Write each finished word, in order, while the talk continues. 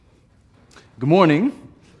Good morning.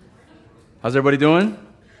 How's everybody doing?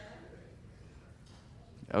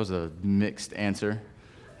 That was a mixed answer.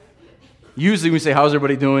 Usually we say, how's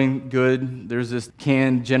everybody doing? Good. There's this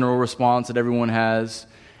canned general response that everyone has.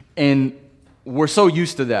 And we're so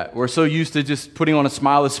used to that. We're so used to just putting on a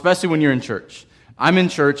smile, especially when you're in church. I'm in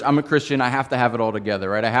church. I'm a Christian. I have to have it all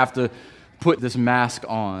together, right? I have to put this mask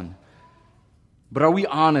on. But are we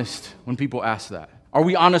honest when people ask that? Are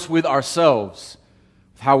we honest with ourselves,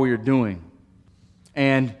 with how we are doing?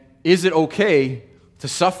 And is it okay to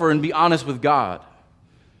suffer and be honest with God?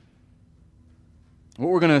 What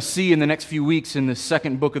we're going to see in the next few weeks in the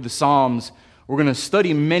second book of the Psalms, we're going to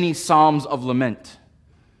study many psalms of lament.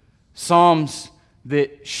 Psalms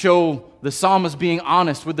that show the psalmists being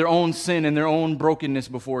honest with their own sin and their own brokenness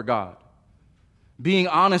before God. Being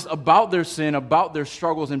honest about their sin, about their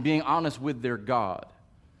struggles, and being honest with their God.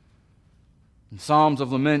 And psalms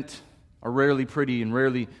of lament are rarely pretty and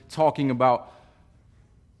rarely talking about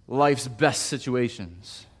life's best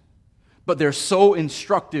situations. But they're so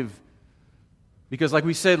instructive because, like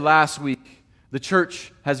we said last week, the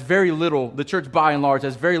church by and large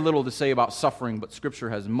has very little to say about suffering, but Scripture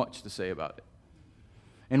has much to say about it.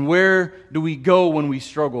 And where do we go when we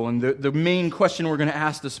struggle? And the main question we're going to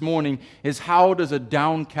ask this morning is, how does a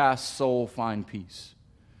downcast soul find peace?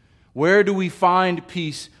 Where do we find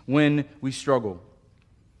peace when we struggle?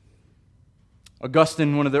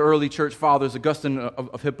 Augustine, one of the early church fathers, Augustine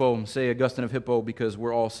of Hippo, say Augustine of Hippo because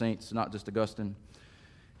we're all saints, not just Augustine.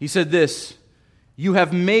 He said this, "You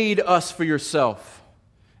have made us for yourself,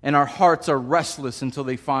 and our hearts are restless until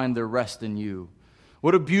they find their rest in you."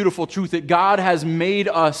 What a beautiful truth that God has made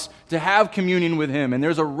us to have communion with Him, and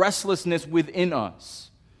there's a restlessness within us.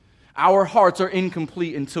 Our hearts are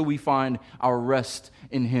incomplete until we find our rest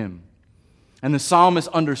in Him. And the psalmists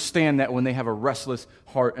understand that when they have a restless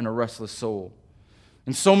heart and a restless soul.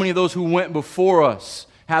 And so many of those who went before us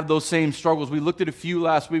have those same struggles. We looked at a few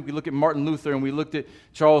last week. We looked at Martin Luther and we looked at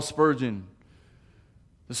Charles Spurgeon.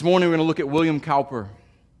 This morning we're going to look at William Cowper,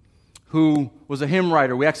 who was a hymn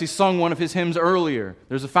writer. We actually sung one of his hymns earlier.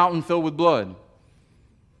 There's a fountain filled with blood.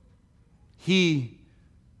 He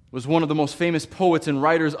was one of the most famous poets and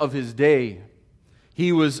writers of his day.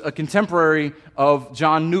 He was a contemporary of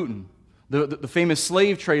John Newton, the famous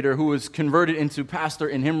slave trader who was converted into pastor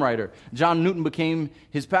and hymn writer. John Newton became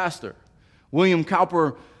his pastor. William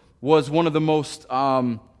Cowper was one of the most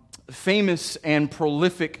famous and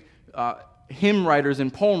prolific hymn writers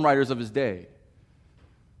and poem writers of his day.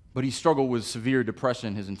 But he struggled with severe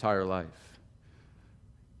depression his entire life.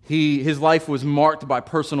 His life was marked by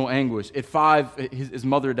personal anguish. At 5, his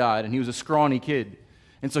mother died, and he was a scrawny kid.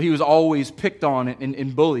 And so he was always picked on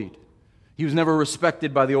and bullied. He was never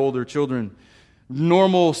respected by the older children.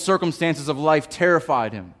 Normal circumstances of life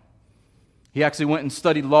terrified him. He actually went and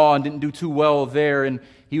studied law and didn't do too well there. And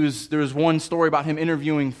there was one story about him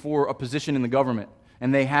interviewing for a position in the government,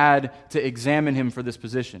 and they had to examine him for this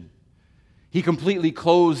position. He completely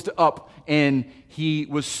closed up, and he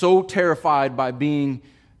was so terrified by being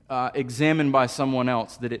examined by someone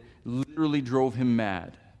else that it literally drove him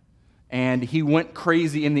mad. And he went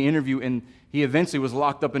crazy in the interview, and he eventually was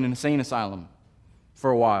locked up in an insane asylum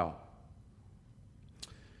for a while.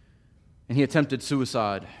 And he attempted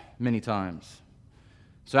suicide many times.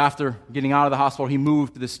 So after getting out of the hospital, he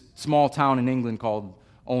moved to this small town in England called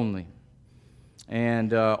Olney.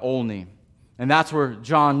 And that's where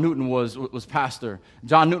John Newton was pastor.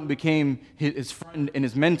 John Newton became his friend and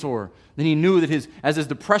his mentor. Then he knew that as his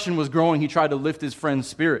depression was growing, he tried to lift his friend's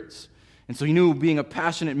spirits. And so he knew, being a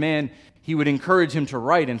passionate man, he would encourage him to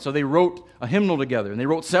write. And so they wrote a hymnal together, and they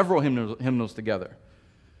wrote several hymnals together.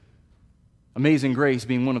 Amazing Grace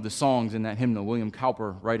being one of the songs in that hymnal, William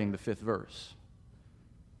Cowper writing the 5th verse.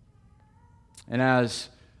 And as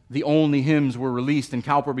the only hymns were released and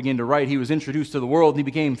Cowper began to write, he was introduced to the world and he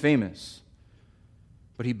became famous.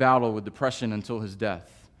 But he battled with depression until his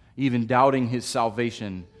death, even doubting his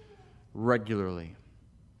salvation regularly.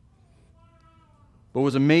 But what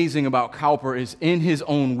was amazing about Cowper is, in his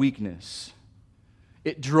own weakness,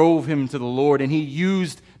 it drove him to the Lord, and he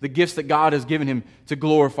used the gifts that God has given him to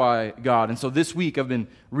glorify God. And so this week I've been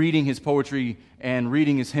reading his poetry and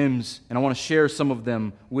reading his hymns, and I want to share some of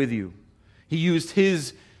them with you. He used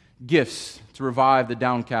his gifts to revive the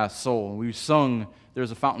downcast soul. We sung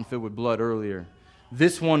 "There's a Fountain Filled with Blood" earlier.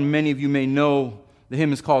 This one, many of you may know. The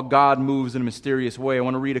hymn is called "God Moves in a Mysterious Way." I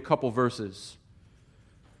want to read a couple verses.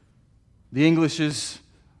 The English is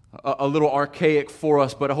a little archaic for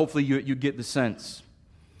us, but hopefully you get the sense.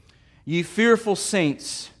 "Ye fearful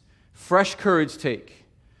saints, fresh courage take.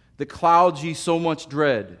 The clouds ye so much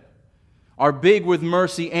dread are big with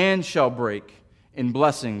mercy and shall break in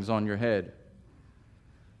blessings on your head.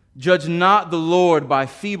 Judge not the Lord by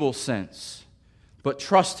feeble sense, but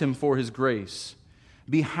trust him for his grace.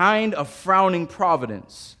 Behind a frowning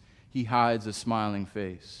providence, he hides a smiling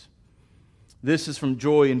face. This is from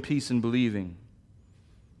Joy and Peace in Believing.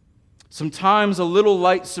 Sometimes a little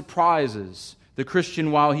light surprises the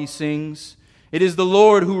Christian while he sings. It is the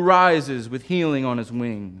Lord who rises with healing on his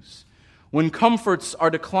wings. When comforts are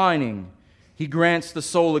declining, he grants the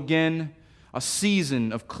soul again a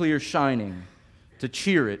season of clear shining to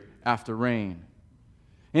cheer it after rain.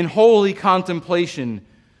 In holy contemplation,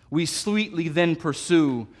 we sweetly then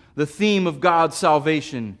pursue the theme of God's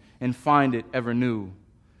salvation and find it ever new.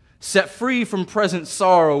 Set free from present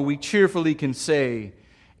sorrow, we cheerfully can say,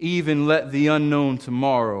 even let the unknown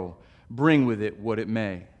tomorrow bring with it what it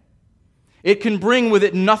may. It can bring with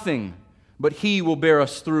it nothing, but he will bear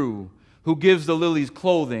us through. Who gives the lilies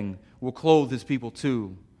clothing will clothe his people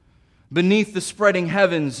too. Beneath the spreading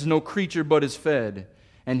heavens no creature but is fed,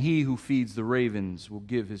 and he who feeds the ravens will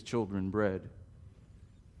give his children bread.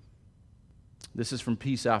 This is from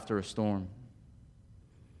Peace After a Storm.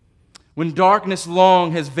 When darkness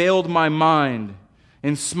long has veiled my mind,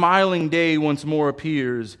 and smiling day once more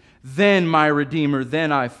appears, then, my Redeemer,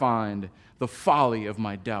 then I find the folly of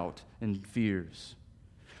my doubt and fears.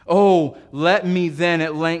 Oh, let me then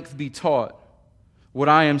at length be taught what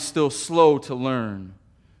I am still slow to learn,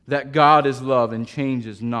 that God is love and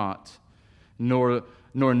changes not, nor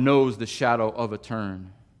knows the shadow of a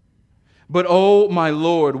turn. But, oh, my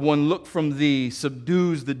Lord, one look from thee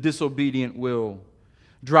subdues the disobedient will,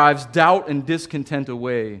 drives doubt and discontent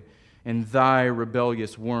away, and thy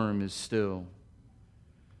rebellious worm is still.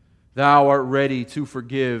 Thou art ready to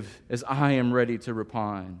forgive as I am ready to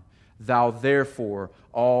repine. Thou therefore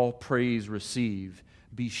all praise receive.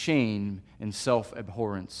 Be shame and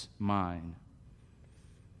self-abhorrence mine.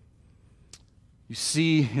 You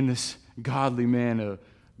see in this godly man a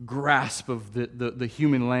grasp of the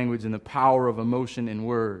human language and the power of emotion in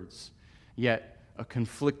words, yet a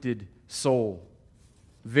conflicted soul.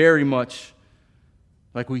 Very much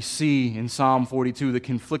like we see in Psalm 42, the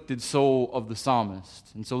conflicted soul of the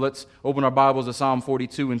psalmist. And so let's open our Bibles to Psalm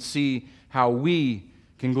 42 and see how we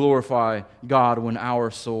can glorify God when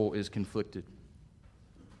our soul is conflicted.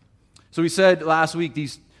 So we said last week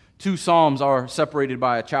these two psalms are separated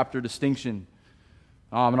by a chapter distinction.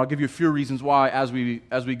 And I'll give you a few reasons why as we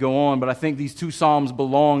go on, but I think these two psalms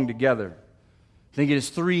belong together. I think it is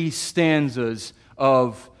three stanzas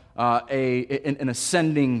of an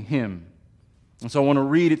ascending hymn. And so I want to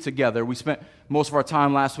read it together. We spent most of our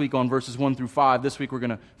time last week on verses 1 through 5. This week we're going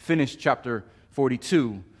to finish chapter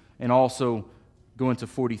 42 and also go into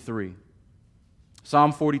 43.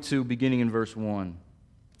 Psalm 42, beginning in verse 1.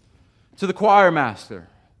 To the choir master,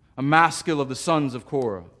 a maskil of the sons of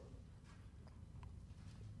Korah.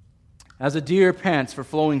 As a deer pants for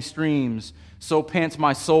flowing streams, so pants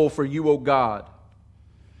my soul for you, O God.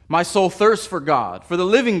 My soul thirsts for God, for the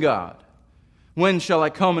living God. When shall I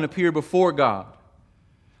come and appear before God?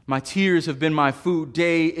 My tears have been my food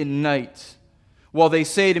day and night, while they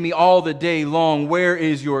say to me all the day long, where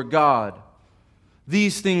is your God?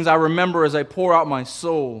 These things I remember as I pour out my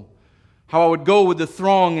soul, how I would go with the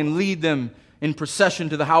throng and lead them in procession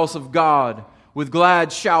to the house of God, with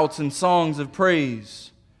glad shouts and songs of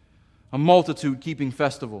praise, a multitude keeping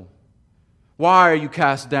festival. Why are you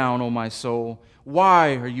cast down, O my soul?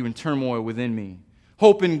 Why are you in turmoil within me?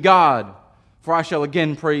 Hope in God, for I shall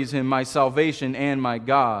again praise him, my salvation and my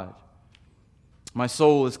God. My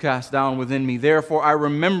soul is cast down within me. Therefore I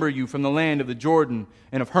remember you from the land of the Jordan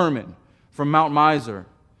and of Hermon, from Mount Mizar.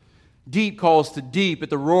 Deep calls to deep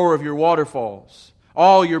at the roar of your waterfalls.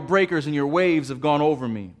 All your breakers and your waves have gone over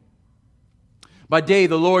me. By day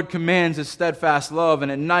the Lord commands his steadfast love,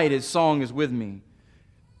 and at night his song is with me,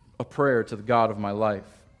 a prayer to the God of my life.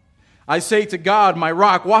 I say to God, my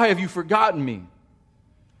rock, why have you forgotten me?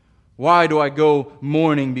 Why do I go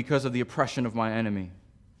mourning because of the oppression of my enemy?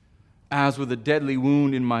 As with a deadly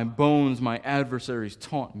wound in my bones, my adversaries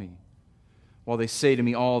taunt me, while they say to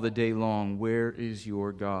me all the day long, where is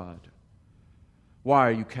your God? Why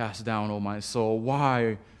are you cast down, O my soul?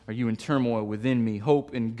 Why are you in turmoil within me?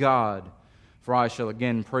 Hope in God, for I shall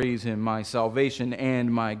again praise him, my salvation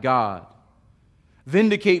and my God.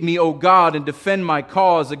 Vindicate me, O God, and defend my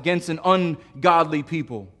cause against an ungodly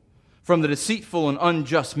people. From the deceitful and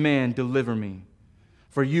unjust man, deliver me.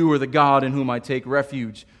 For you are the God in whom I take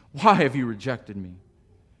refuge. Why have you rejected me?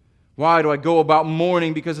 Why do I go about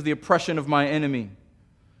mourning because of the oppression of my enemy?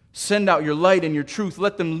 Send out your light and your truth.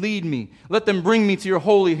 Let them lead me. Let them bring me to your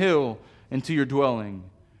holy hill and to your dwelling.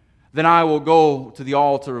 Then I will go to the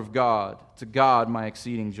altar of God, to God my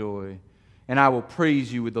exceeding joy, and I will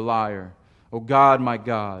praise you with the lyre. O God, my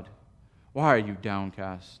God, why are you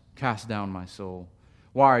downcast? Cast down my soul.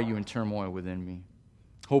 Why are you in turmoil within me?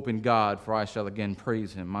 Hope in God, for I shall again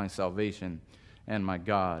praise him, my salvation and my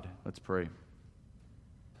God. Let's pray.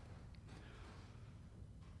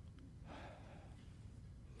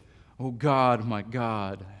 O God, my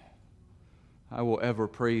God, I will ever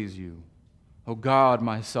praise you. O God,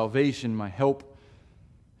 my salvation, my help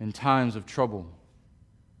in times of trouble.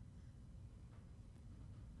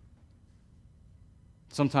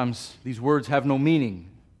 Sometimes these words have no meaning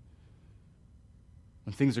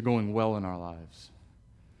when things are going well in our lives.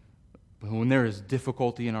 But when there is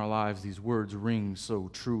difficulty in our lives, these words ring so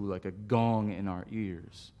true like a gong in our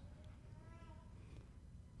ears.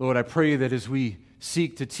 Lord, I pray that as we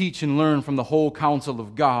seek to teach and learn from the whole counsel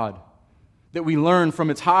of God, that we learn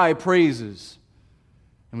from its high praises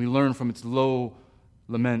and we learn from its low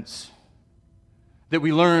laments, that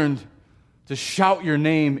we learn to shout your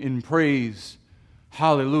name in praise,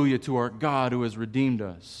 hallelujah, to our God who has redeemed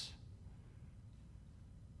us,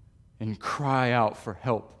 and cry out for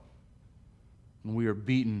help when we are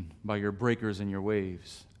beaten by your breakers and your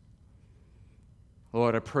waves.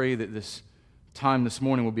 Lord, I pray that this time this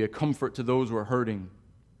morning will be a comfort to those who are hurting,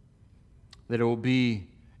 that it will be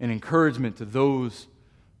an encouragement to those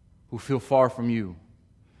who feel far from you,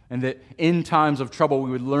 and that in times of trouble we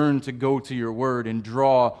would learn to go to your word and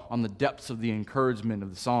draw on the depths of the encouragement of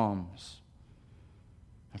the Psalms.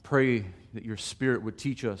 I pray that your Spirit would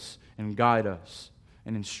teach us and guide us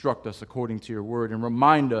and instruct us according to your word and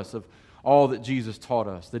remind us of all that Jesus taught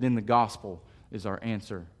us, that in the gospel is our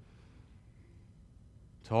answer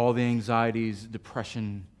to all the anxieties,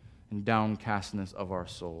 depression, and downcastness of our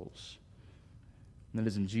souls. And it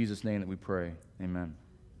is in Jesus' name that we pray. Amen.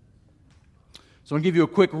 So I'm going to give you a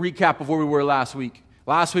quick recap of where we were last week.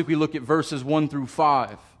 Last week we looked at verses 1 through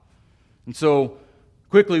 5. And so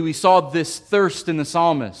quickly we saw this thirst in the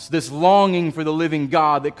psalmist, this longing for the living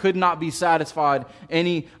God that could not be satisfied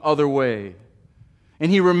any other way.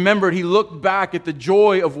 And he remembered, he looked back at the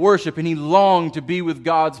joy of worship, and he longed to be with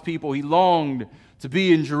God's people. He longed to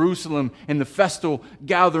be in Jerusalem in the festal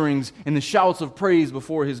gatherings and the shouts of praise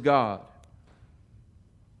before his God.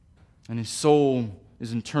 And his soul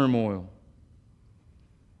is in turmoil.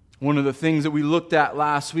 One of the things that we looked at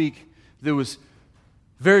last week that was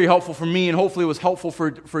very helpful for me, and hopefully it was helpful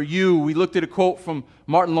for you, we looked at a quote from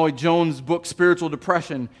Martin Lloyd-Jones' book, Spiritual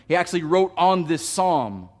Depression. He actually wrote on this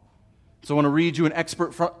psalm. So I want to read you an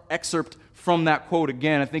excerpt from that quote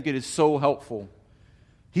again. I think it is so helpful.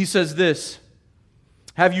 He says this: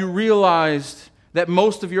 "Have you realized that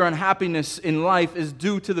most of your unhappiness in life is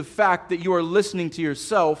due to the fact that you are listening to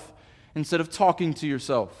yourself instead of talking to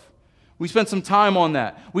yourself?" We spent some time on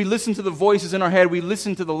that. We listen to the voices in our head. We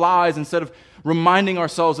listen to the lies instead of reminding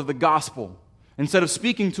ourselves of the gospel. Instead of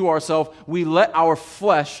speaking to ourselves, we let our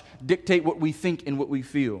flesh dictate what we think and what we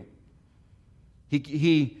feel.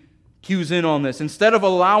 He cues in on this. Instead of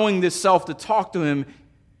allowing this self to talk to him,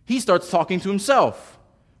 he starts talking to himself.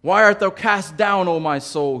 "Why art thou cast down, O my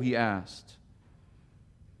soul?" he asked.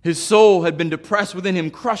 His soul had been depressed within him,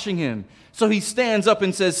 crushing him. So he stands up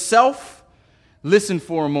and says, "Self, listen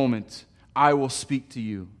for a moment. I will speak to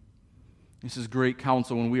you." This is great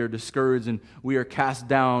counsel when we are discouraged and we are cast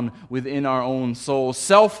down within our own soul.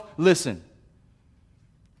 Self, listen.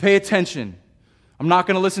 Pay attention. I'm not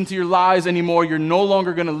going to listen to your lies anymore. You're no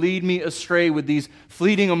longer going to lead me astray with these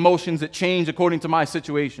fleeting emotions that change according to my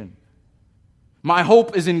situation. My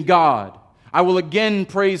hope is in God. I will again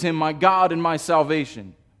praise him, my God and my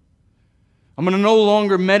salvation. I'm going to no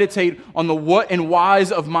longer meditate on the what and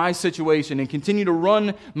whys of my situation and continue to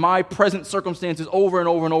run my present circumstances over and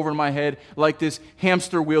over and over in my head like this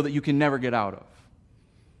hamster wheel that you can never get out of.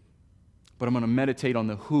 But I'm going to meditate on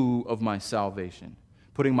the who of my salvation,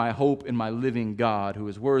 putting my hope in my living God who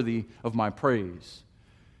is worthy of my praise.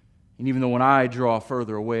 And even though when I draw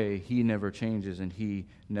further away, he never changes and he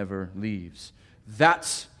never leaves.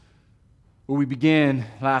 That's where we began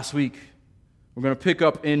last week. We're going to pick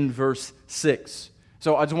up in verse 6.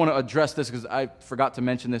 So I just want to address this because I forgot to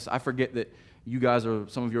mention this. I forget that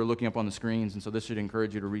some of you are looking up on the screens, and so this should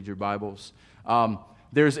encourage you to read your Bibles.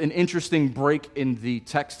 There's an interesting break in the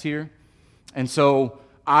text here. And so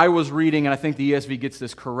I was reading, and I think the ESV gets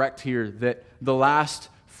this correct here, that the last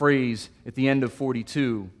phrase at the end of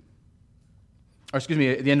 42, at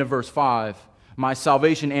the end of verse 5, my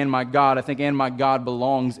salvation and my God, I think and my God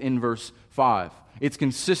belongs in verse 5. It's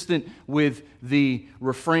consistent with the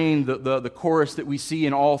refrain, the chorus that we see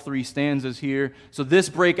in all three stanzas here. So this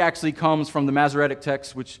break actually comes from the Masoretic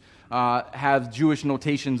text, which have Jewish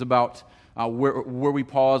notations about where we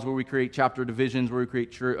pause, where we create chapter divisions, where we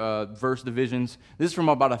create verse divisions. This is from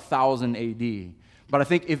about 1000 AD. But I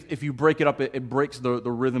think if you break it up, it breaks the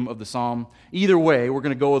rhythm of the psalm. Either way, we're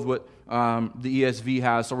going to go with what the ESV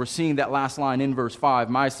has. So we're seeing that last line in verse 5,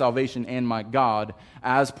 my salvation and my God,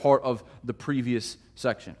 as part of the previous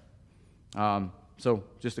section. So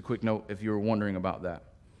just a quick note if you were wondering about that.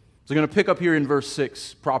 So I'm going to pick up here in verse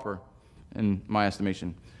 6, proper, in my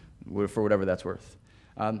estimation, for whatever that's worth.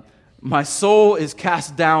 My soul is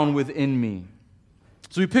cast down within me.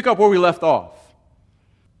 So we pick up where we left off.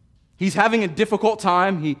 He's having a difficult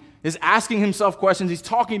time. He is asking himself questions. He's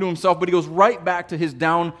talking to himself, but he goes right back to his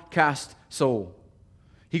downcast soul.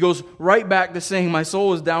 He goes right back to saying, my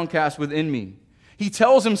soul is downcast within me. He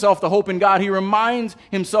tells himself to hope in God. He reminds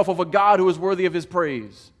himself of a God who is worthy of his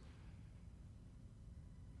praise.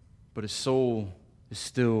 But his soul is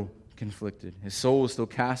still conflicted. His soul is still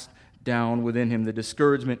cast down within him. The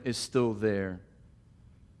discouragement is still there.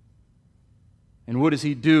 And what does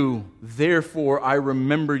he do? Therefore, I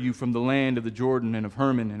remember you from the land of the Jordan and of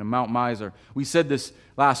Hermon and of Mount Mizar. We said this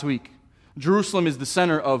last week. Jerusalem is the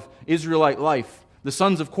center of Israelite life. The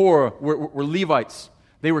sons of Korah were Levites.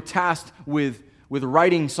 They were tasked with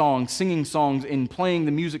writing songs, singing songs, and playing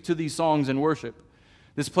the music to these songs in worship.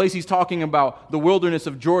 This place he's talking about, the wilderness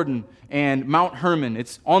of Jordan and Mount Hermon.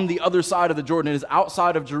 It's on the other side of the Jordan. It is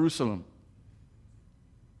outside of Jerusalem.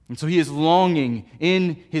 And so he is longing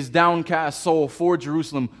in his downcast soul for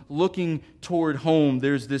Jerusalem, looking toward home.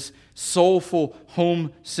 There's this soulful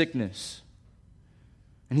homesickness.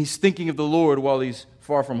 And he's thinking of the Lord while he's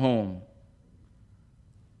far from home.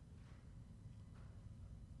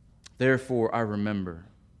 Therefore, I remember.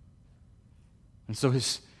 And so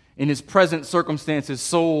in his present circumstances, his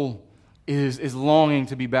soul is longing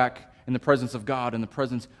to be back in the presence of God, in the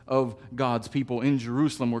presence of God's people in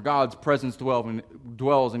Jerusalem, where God's presence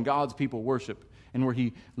dwells and God's people worship, and where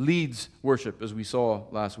he leads worship, as we saw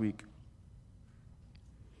last week.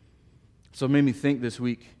 So it made me think this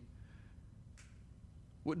week,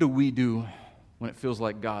 what do we do when it feels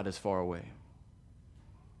like God is far away?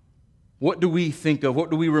 What do we think of? What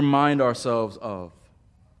do we remind ourselves of?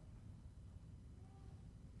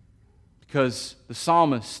 Because the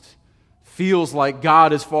psalmist feels like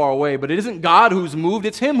God is far away, but it isn't God who's moved,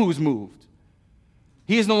 it's him who's moved.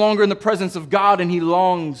 He is no longer in the presence of God, and he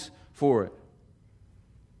longs for it.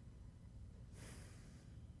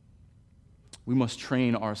 We must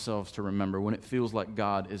train ourselves to remember when it feels like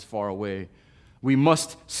God is far away. We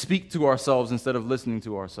must speak to ourselves instead of listening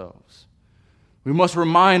to ourselves. We must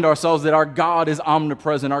remind ourselves that our God is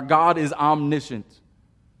omnipresent, our God is omniscient,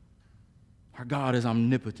 our God is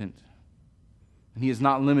omnipotent. And he is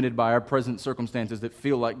not limited by our present circumstances that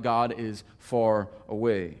feel like God is far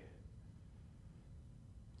away.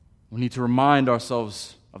 We need to remind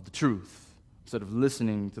ourselves of the truth instead of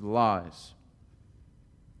listening to the lies.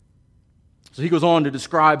 So he goes on to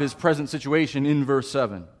describe his present situation in verse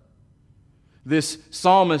 7. This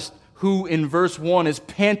psalmist who in verse 1 is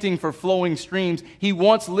panting for flowing streams, he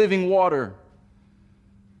wants living water.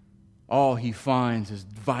 All he finds is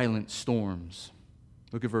violent storms.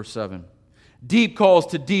 Look at verse 7. Deep calls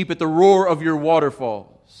to deep at the roar of your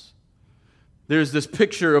waterfalls. There's this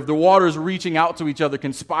picture of the waters reaching out to each other,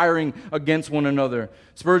 conspiring against one another.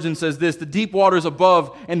 Spurgeon says this, the deep waters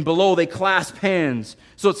above and below, they clasp hands.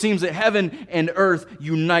 So it seems that heaven and earth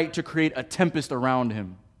unite to create a tempest around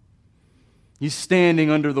him. He's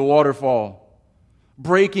standing under the waterfall,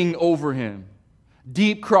 breaking over him.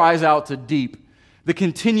 Deep cries out to deep. The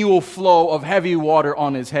continual flow of heavy water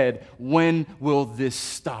on his head. When will this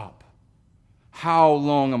stop? How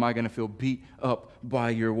long am I going to feel beat up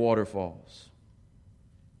by your waterfalls?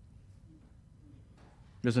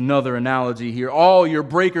 There's another analogy here. All your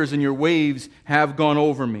breakers and your waves have gone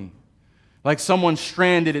over me. Like someone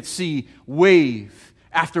stranded at sea, wave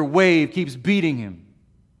after wave keeps beating him.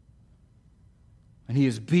 And he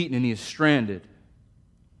is beaten and he is stranded.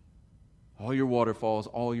 All your waterfalls,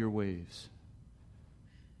 all your waves.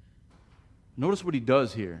 Notice what he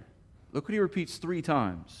does here. Look what he repeats 3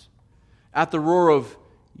 times. At the roar of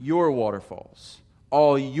your waterfalls,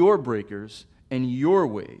 all your breakers and your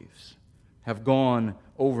waves have gone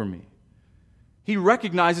over me. He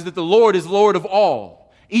recognizes that the Lord is Lord of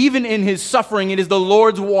all. Even in his suffering, it is the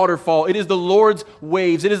Lord's waterfall. It is the Lord's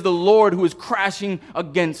waves. It is the Lord who is crashing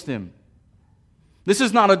against him. This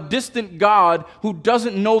is not a distant God who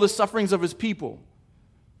doesn't know the sufferings of his people.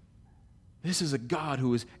 This is a God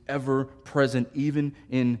who is ever present, even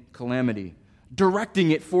in calamity,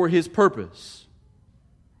 directing it for his purpose.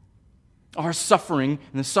 Our suffering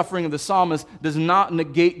and the suffering of the psalmist does not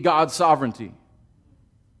negate God's sovereignty.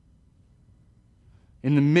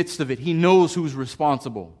 In the midst of it, he knows who's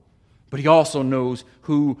responsible, but he also knows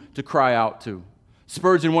who to cry out to.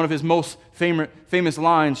 Spurgeon, one of his most famous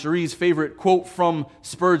lines, Cherie's favorite quote from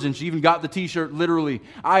Spurgeon, she even got the t-shirt literally,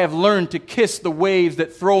 "I have learned to kiss the waves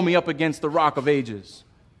that throw me up against the rock of ages."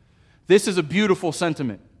 This is a beautiful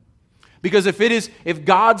sentiment. Because if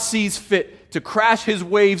God sees fit to crash his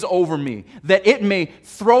waves over me, that it may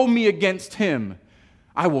throw me against him,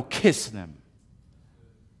 I will kiss them.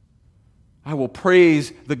 I will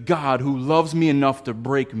praise the God who loves me enough to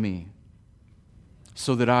break me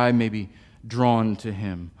so that I may be drawn to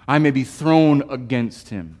him. I may be thrown against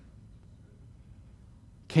him.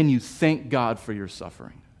 Can you thank God for your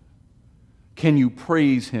suffering? Can you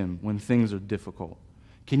praise him when things are difficult?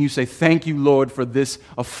 Can you say, "Thank you, Lord, for this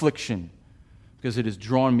affliction, because it has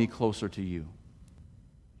drawn me closer to you"?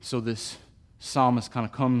 So this psalmist kind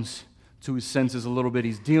of comes to his senses a little bit.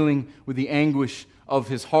 He's dealing with the anguish of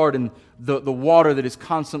his heart and the water that is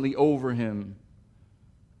constantly over him.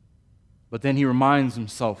 But then he reminds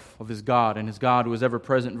himself of his God, and his God who is ever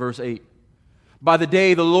present. Verse 8, "By the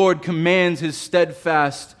day the Lord commands his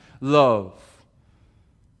steadfast love."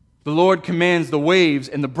 The Lord commands the waves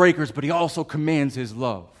and the breakers, but he also commands his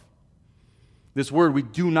love. This word, we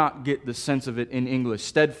do not get the sense of it in English.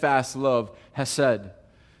 Steadfast love, hesed,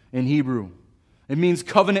 in Hebrew. It means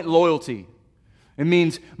covenant loyalty. It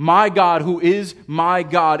means my God, who is my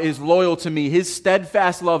God, is loyal to me. His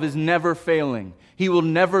steadfast love is never failing. He will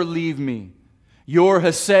never leave me. Your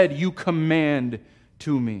hesed, you command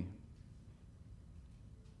to me.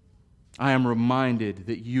 I am reminded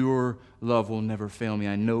that your love will never fail me.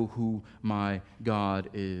 I know who my God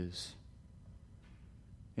is.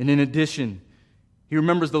 And in addition, he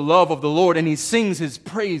remembers the love of the Lord and he sings his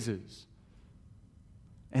praises.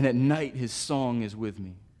 And at night his song is with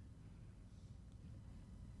me.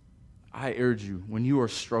 I urge you, when you are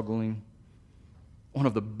struggling, one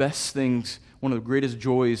of the best things, one of the greatest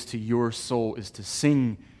joys to your soul is to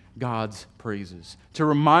sing God's praises. To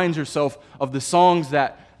remind yourself of the songs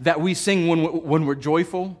that we sing when we're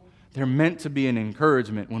joyful. They're meant to be an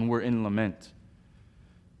encouragement when we're in lament.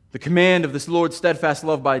 The command of this Lord's steadfast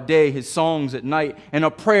love by day, his songs at night, and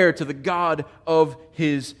a prayer to the God of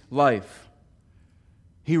his life.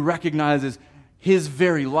 He recognizes his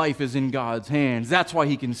very life is in God's hands. That's why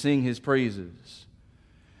he can sing his praises.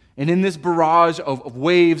 And in this barrage of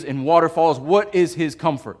waves and waterfalls, what is his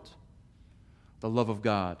comfort? The love of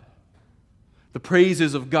God. The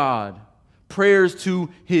praises of God. Prayers to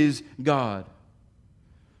his God.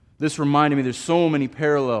 This reminded me there's so many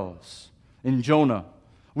parallels in Jonah.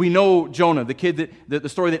 We know Jonah, the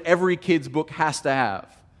story that every kid's book has to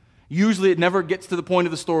have. Usually it never gets to the point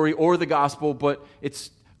of the story or the gospel, but it's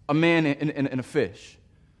a man and a fish.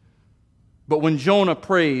 But when Jonah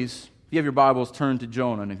prays, if you have your Bibles, turn to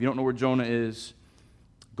Jonah. And if you don't know where Jonah is,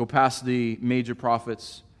 go past the major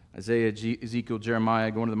prophets, Isaiah, Ezekiel,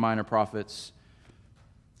 Jeremiah, go into the minor prophets,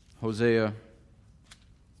 Hosea,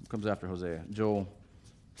 what comes after Hosea? Joel,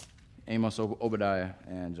 Amos, Obadiah,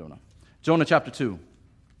 and Jonah. Jonah chapter 2.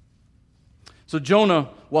 So Jonah,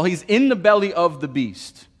 while he's in the belly of the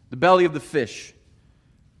beast, the belly of the fish,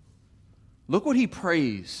 look what he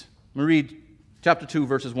prays. Let me read chapter 2,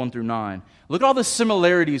 verses 1 through 9. Look at all the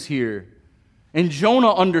similarities here. And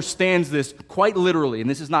Jonah understands this quite literally. And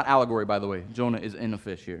this is not allegory, by the way. Jonah is in a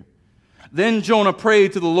fish here. Then Jonah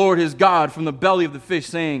prayed to the Lord his God from the belly of the fish,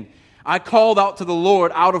 saying, I called out to the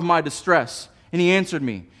Lord out of my distress, and he answered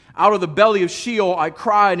me. Out of the belly of Sheol I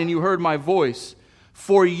cried, and you heard my voice.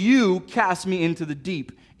 For you cast me into the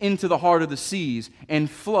deep, into the heart of the seas, and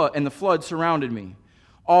the flood surrounded me.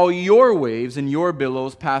 All your waves and your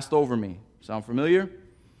billows passed over me. Sound familiar?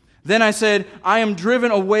 Then I said, I am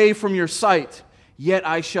driven away from your sight, yet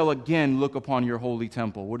I shall again look upon your holy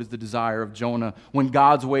temple. What is the desire of Jonah when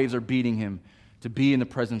God's waves are beating him? To be in the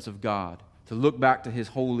presence of God, to look back to his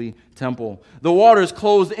holy temple. The waters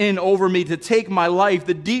closed in over me to take my life.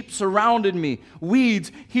 The deep surrounded me.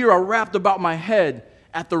 Weeds here are wrapped about my head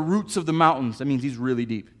at the roots of the mountains. That means he's really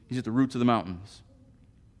deep. He's at the roots of the mountains.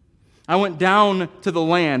 I went down to the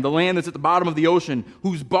land that's at the bottom of the ocean,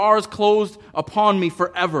 whose bars closed upon me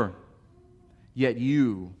forever. Yet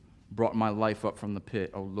you brought my life up from the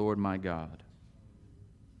pit, O Lord my God.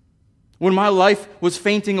 When my life was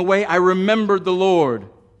fainting away, I remembered the Lord.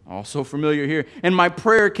 Also familiar here. And my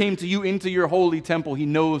prayer came to you into your holy temple. He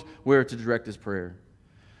knows where to direct his prayer.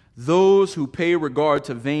 Those who pay regard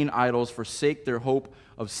to vain idols forsake their hope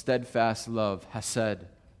of steadfast love, hesed.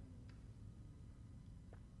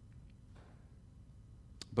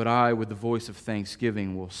 But I, with the voice of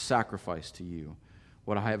thanksgiving, will sacrifice to you.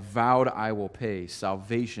 What I have vowed I will pay.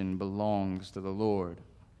 Salvation belongs to the Lord.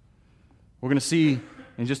 We're going to see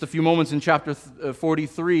in just a few moments in chapter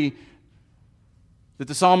 43 that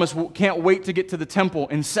the psalmist can't wait to get to the temple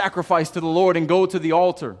and sacrifice to the Lord and go to the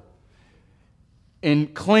altar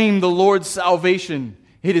and claim the Lord's salvation.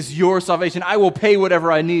 It is your salvation. I will pay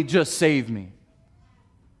whatever I need. Just save me.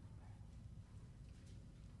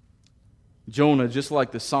 Jonah, just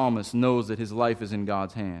like the psalmist, knows that his life is in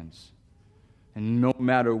God's hands. And no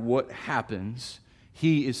matter what happens,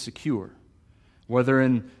 he is secure. Whether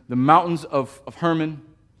in the mountains of Hermon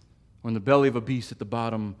or in the belly of a beast at the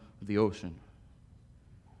bottom of the ocean.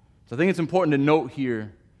 So I think it's important to note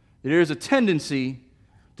here that there is a tendency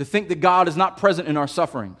to think that God is not present in our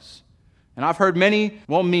sufferings. And I've heard many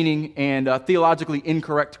well-meaning and theologically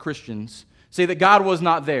incorrect Christians say that God was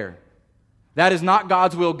not there. That is not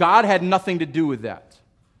God's will. God had nothing to do with that.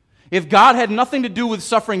 If God had nothing to do with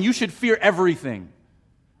suffering, you should fear everything.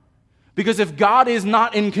 Because if God is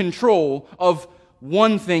not in control of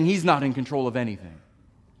one thing, He's not in control of anything.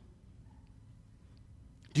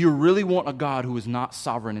 Do you really want a God who is not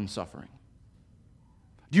sovereign in suffering?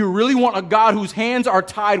 Do you really want a God whose hands are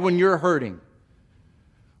tied when you're hurting?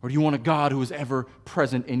 Or do you want a God who is ever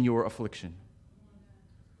present in your affliction?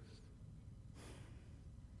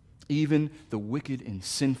 Even the wicked and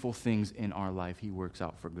sinful things in our life, He works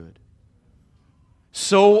out for good.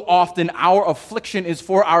 So often, our affliction is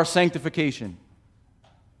for our sanctification.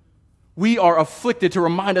 We are afflicted to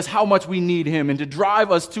remind us how much we need Him and to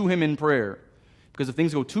drive us to Him in prayer. Because if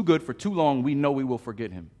things go too good for too long, we know we will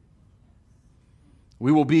forget Him.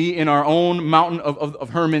 We will be in our own mountain of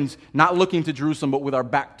Hermons, not looking to Jerusalem, but with our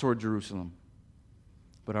back toward Jerusalem.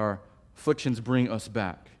 But our afflictions bring us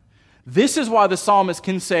back. This is why the psalmist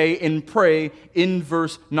can say and pray in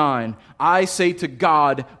verse 9, I say to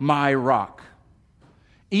God, my rock.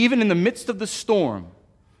 Even in the midst of the storm,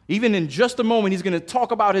 even in just a moment, he's going to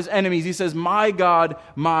talk about his enemies. He says, my God,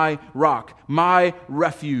 my rock, my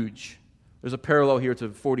refuge. There's a parallel here to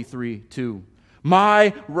 43:2.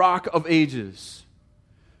 My rock of ages.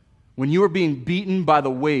 When you are being beaten by the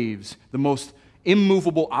waves, the most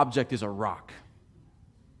immovable object is a rock.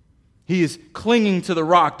 He is clinging to the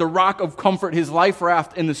rock of comfort, his life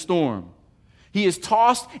raft in the storm. He is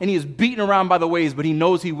tossed and he is beaten around by the waves, but he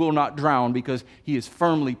knows he will not drown because he is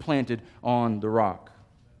firmly planted on the rock.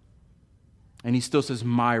 And he still says,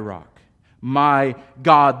 my rock, my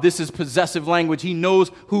God. This is possessive language. He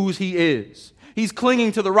knows whose he is. He's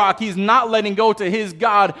clinging to the rock. He's not letting go to his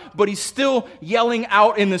God, but he's still yelling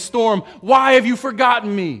out in the storm, why have you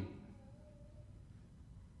forgotten me?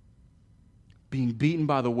 Being beaten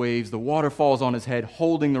by the waves, the water falls on his head,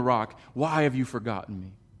 holding the rock. Why have you forgotten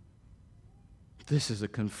me? This is a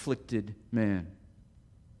conflicted man.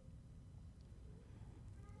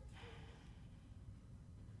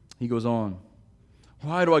 He goes on.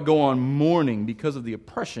 Why do I go on mourning because of the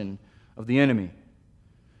oppression of the enemy?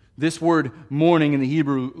 This word mourning in the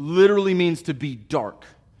Hebrew literally means to be dark,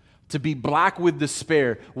 to be black with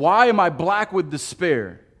despair. Why am I black with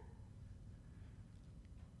despair?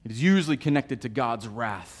 It is usually connected to God's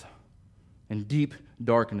wrath and deep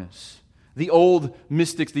darkness. The old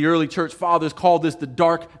mystics, the early church fathers, called this the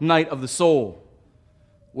dark night of the soul.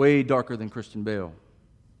 Way darker than Christian Bale.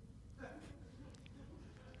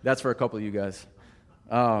 That's for a couple of you guys.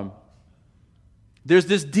 There's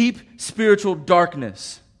this deep spiritual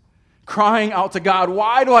darkness, crying out to God,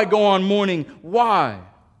 why do I go on mourning? Why?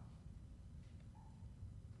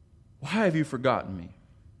 Why have you forgotten me?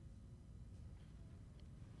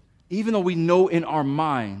 Even though we know in our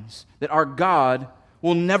minds that our God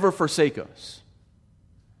will never forsake us.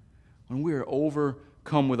 When we are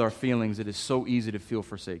overcome with our feelings, it is so easy to feel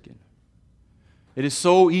forsaken. It is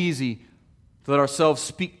so easy to let ourselves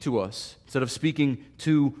speak to us instead of speaking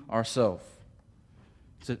to ourselves.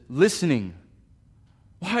 It's listening.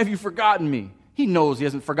 Why have you forgotten me? He knows he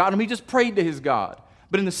hasn't forgotten him. He just prayed to his God.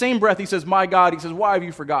 But in the same breath, he says, my God. He says, why have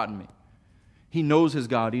you forgotten me? He knows his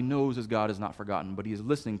God. He knows his God is not forgotten, but he is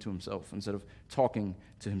listening to himself instead of talking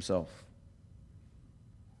to himself.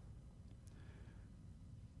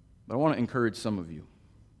 But I want to encourage some of you.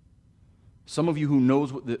 Some of you who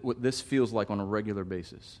knows what this feels like on a regular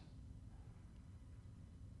basis.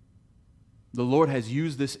 The Lord has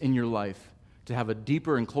used this in your life to have a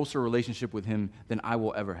deeper and closer relationship with Him than I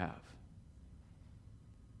will ever have.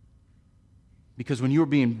 Because when you're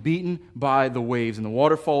being beaten by the waves and the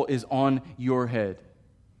waterfall is on your head,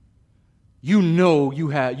 you know you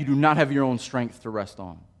do not have your own strength to rest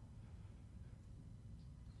on.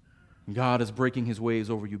 God is breaking His waves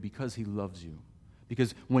over you because He loves you.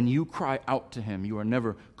 Because when you cry out to Him, you are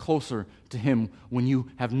never closer to Him when you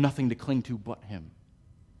have nothing to cling to but Him.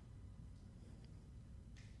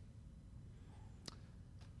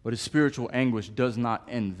 But his spiritual anguish does not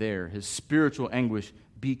end there. His spiritual anguish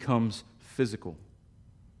becomes physical.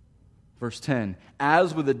 Verse 10,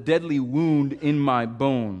 as with a deadly wound in my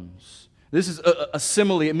bones. This is a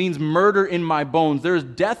simile. It means murder in my bones. There is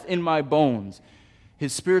death in my bones.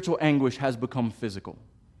 His spiritual anguish has become physical.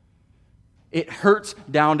 It hurts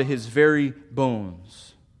down to his very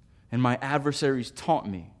bones. And my adversaries taunt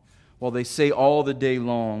me while they say all the day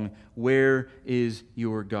long, where is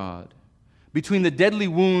your God? Between the deadly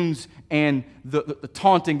wounds and the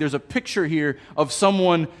taunting, there's a picture here of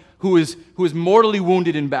someone who is mortally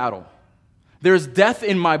wounded in battle. There's death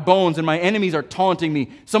in my bones, and my enemies are taunting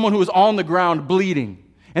me. Someone who is on the ground bleeding,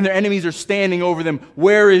 and their enemies are standing over them.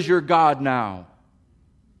 Where is your God now?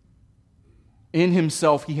 In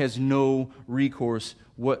himself, he has no recourse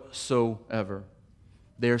whatsoever.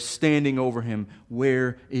 They're standing over him.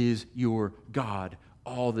 Where is your God?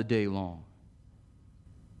 All the day long.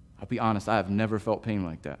 I'll be honest, I have never felt pain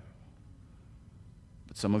like that.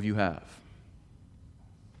 But some of you have.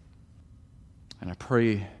 And I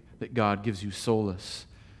pray that God gives you solace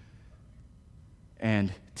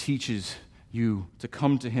and teaches you to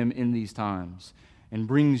come to him in these times and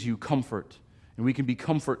brings you comfort. And we can be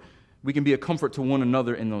a comfort to one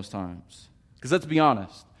another in those times. Because let's be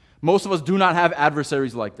honest, most of us do not have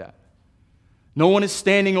adversaries like that. No one is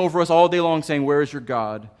standing over us all day long saying, where is your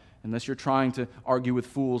God? Unless you're trying to argue with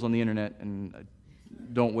fools on the internet, and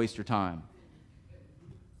don't waste your time.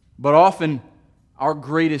 But often, our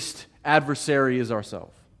greatest adversary is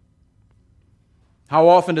ourself. How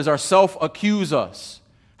often does ourself accuse us?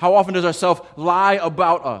 How often does ourself lie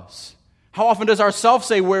about us? How often does ourself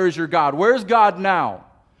say, where is your God? Where is God now?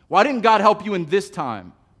 Why didn't God help you in this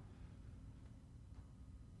time?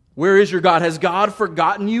 Where is your God? Has God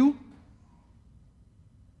forgotten you?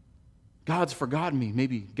 God's forgotten me.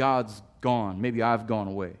 Maybe God's gone. Maybe I've gone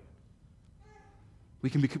away. We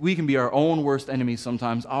can be our own worst enemies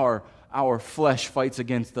sometimes. Our flesh fights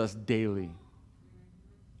against us daily.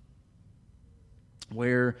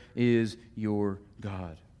 Where is your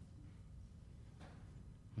God?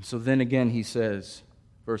 And so then again he says,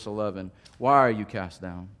 verse 11, why are you cast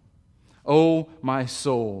down? O my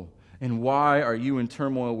soul, and why are you in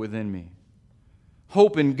turmoil within me?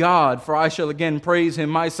 Hope in God, for I shall again praise him,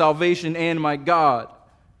 my salvation and my God.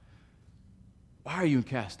 Why are you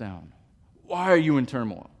cast down? Why are you in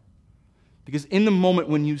turmoil? Because in the moment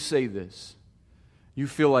when you say this, you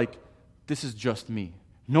feel like this is just me.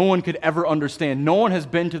 No one could ever understand. No one has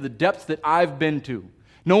been to the depths that I've been to.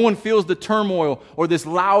 No one feels the turmoil or this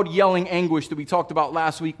loud yelling anguish that we talked about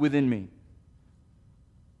last week within me.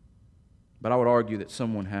 But I would argue that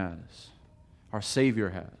someone has. Our Savior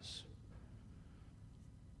has.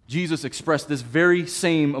 Jesus expressed this very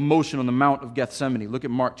same emotion on the Mount of Gethsemane. Look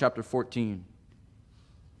at Mark chapter 14.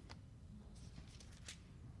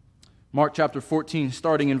 Mark chapter 14,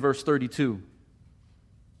 starting in verse 32.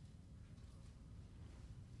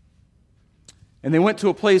 And they went to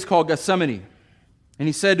a place called Gethsemane. And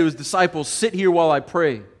he said to his disciples, sit here while I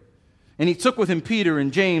pray. And he took with him Peter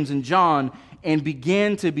and James and John and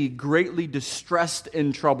began to be greatly distressed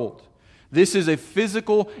and troubled. This is a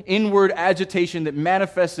physical, inward agitation that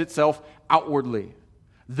manifests itself outwardly.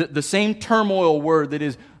 The same turmoil word that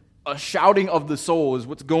is a shouting of the soul is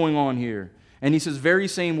what's going on here. And he says very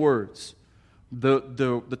same words.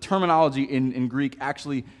 The terminology in Greek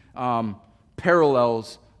actually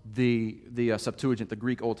parallels the Septuagint, the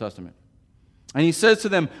Greek Old Testament. And he says to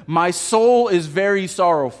them, my soul is very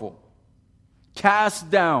sorrowful, cast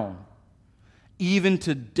down, even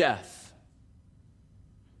to death.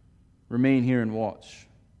 Remain here and watch.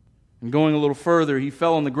 And going a little further, he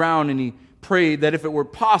fell on the ground and he prayed that if it were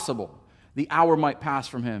possible, the hour might pass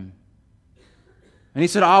from him. And he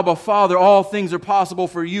said, Abba, Father, all things are possible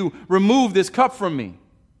for you. Remove this cup from me.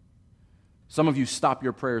 Some of you stop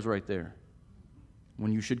your prayers right there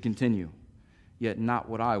when you should continue. Yet not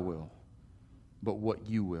what I will, but what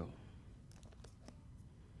you will.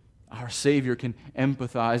 Our Savior can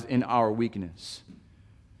empathize in our weakness.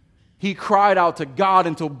 He cried out to God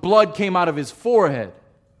until blood came out of his forehead.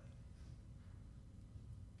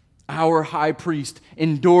 Our high priest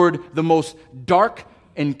endured the most dark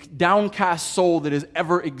and downcast soul that has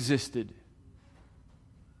ever existed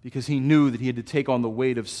because he knew that he had to take on the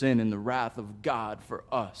weight of sin and the wrath of God for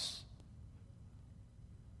us.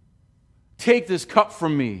 Take this cup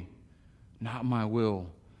from me. Not my will,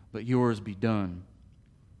 but yours be done.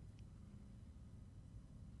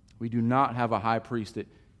 We do not have a high priest that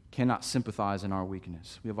cannot sympathize in our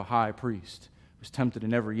weakness. We have a high priest who was tempted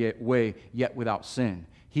in every way, yet without sin.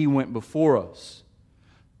 He went before us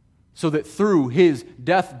so that through his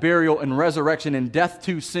death, burial, and resurrection and death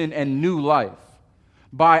to sin and new life,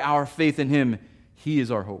 By our faith in him, he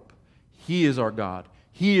is our hope. He is our God.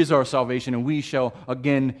 He is our salvation, and we shall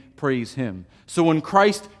again praise him. So when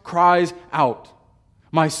Christ cries out,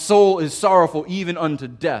 my soul is sorrowful even unto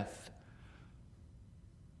death,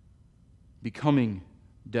 becoming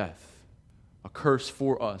death, a curse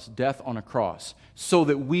for us, death on a cross, so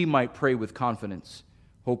that we might pray with confidence,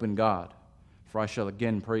 hope in God. For I shall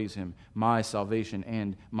again praise him, my salvation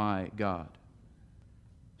and my God.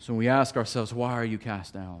 So when we ask ourselves, why are you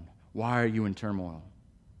cast down? Why are you in turmoil?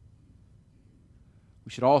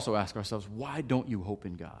 We should also ask ourselves, why don't you hope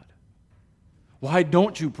in God? Why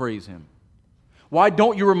don't you praise him? Why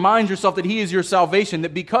don't you remind yourself that he is your salvation,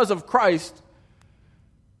 that because of Christ,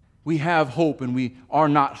 we have hope and we are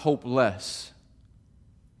not hopeless?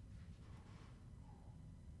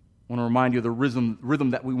 I want to remind you of the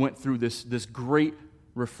rhythm that we went through, this great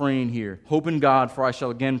refrain here. Hope in God, for I shall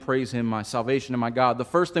again praise him, my salvation and my God. The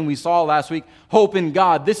first thing we saw last week, hope in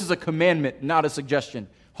God. This is a commandment, not a suggestion.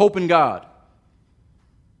 Hope in God.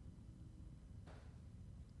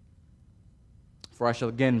 For I shall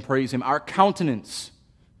again praise him. Our countenance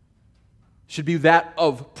should be that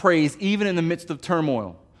of praise, even in the midst of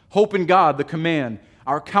turmoil. Hope in God, the command.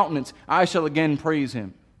 Our countenance, I shall again praise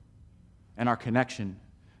him. And our connection,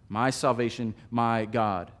 my salvation, my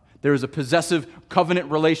God. There is a possessive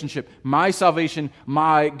covenant relationship. My salvation,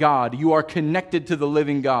 my God. You are connected to the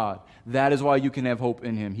living God. That is why you can have hope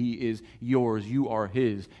in him. He is yours. You are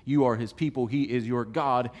his. You are his people. He is your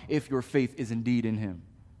God if your faith is indeed in him.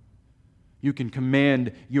 You can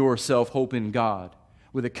command yourself hope in God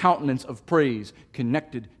with a countenance of praise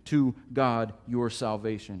connected to God, your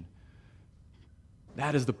salvation.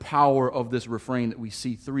 That is the power of this refrain that we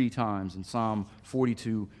see 3 times in Psalm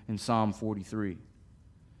 42 and Psalm 43.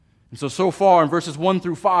 And so far in verses 1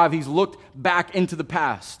 through 5, he's looked back into the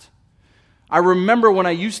past. I remember when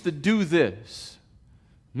I used to do this.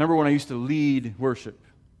 Remember when I used to lead worship.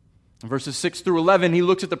 In verses 6 through 11, he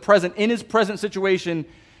looks at the present. In his present situation,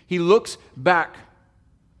 he looks back.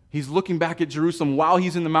 He's looking back at Jerusalem while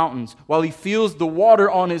he's in the mountains, while he feels the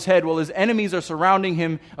water on his head, while his enemies are surrounding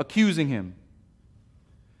him, accusing him.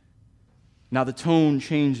 Now the tone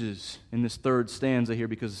changes in this 3rd stanza here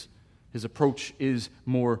because his approach is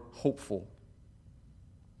more hopeful.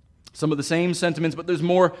 Some of the same sentiments, but there's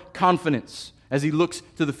more confidence as he looks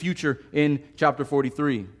to the future in chapter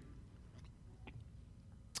 43.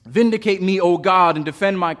 Vindicate me, O God, and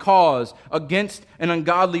defend my cause against an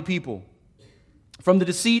ungodly people. From the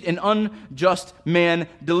deceit and unjust man,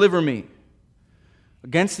 deliver me.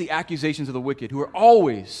 Against the accusations of the wicked, who are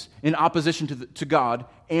always in opposition to God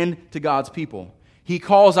and to God's people. He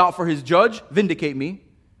calls out for his judge, vindicate me.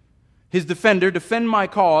 His defender, defend my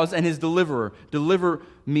cause. And his deliverer, deliver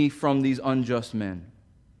me from these unjust men.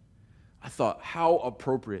 I thought, how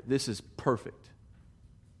appropriate. This is perfect.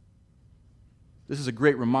 This is a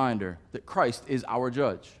great reminder that Christ is our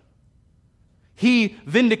judge. He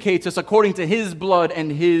vindicates us according to his blood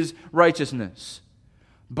and his righteousness.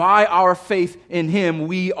 By our faith in him,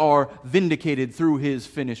 we are vindicated through his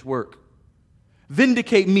finished work.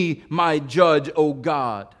 Vindicate me, my judge, O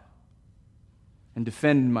God, and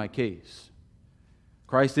defend my case.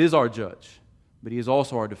 Christ is our judge, but he is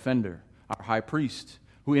also our defender, our high priest,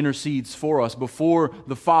 who intercedes for us before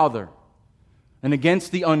the Father and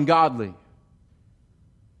against the ungodly.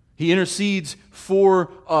 He intercedes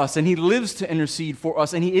for us, and he lives to intercede for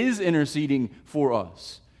us, and he is interceding for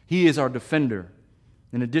us. He is our defender,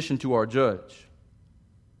 in addition to our judge.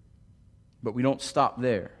 But we don't stop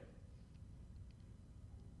there.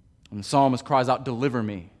 When the psalmist cries out, deliver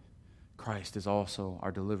me, Christ is also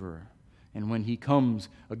our deliverer. And when he comes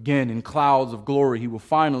again in clouds of glory, he will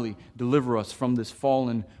finally deliver us from this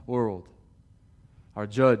fallen world. Our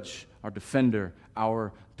judge, our defender,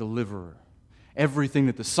 our deliverer. Everything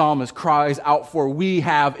that the psalmist cries out for, we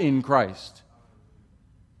have in Christ.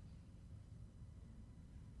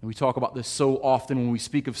 And we talk about this so often when we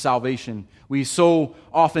speak of salvation. We so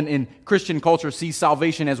often in Christian culture see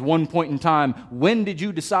salvation as one point in time. When did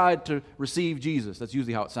you decide to receive Jesus? That's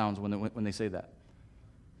usually how it sounds when they say that.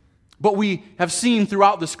 But we have seen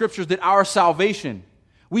throughout the Scriptures that our salvation,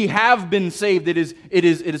 we have been saved. It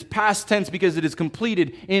is past tense because it is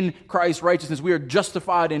completed in Christ's righteousness. We are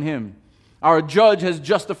justified in him. Our judge has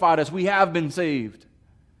justified us. We have been saved.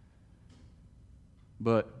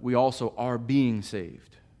 But we also are being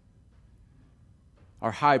saved. Our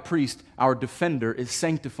high priest, our defender, is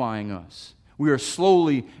sanctifying us. We are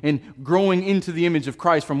slowly growing into the image of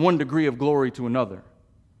Christ from one degree of glory to another.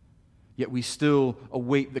 Yet we still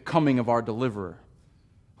await the coming of our deliverer,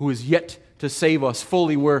 who is yet to save us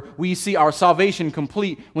fully, where we see our salvation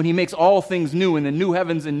complete when he makes all things new in the new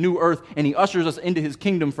heavens and new earth, and he ushers us into his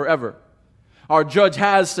kingdom forever. Our judge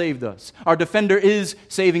has saved us. Our defender is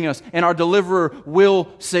saving us, and our deliverer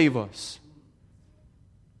will save us.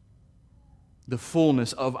 The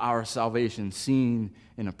fullness of our salvation seen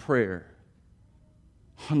in a prayer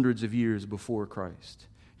hundreds of years before Christ,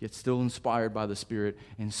 yet still inspired by the Spirit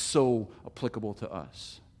and so applicable to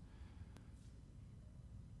us.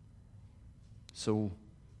 So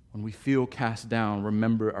when we feel cast down,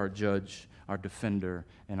 remember our judge, our defender,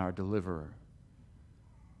 and our deliverer.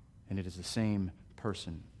 And it is the same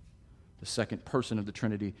person, the second person of the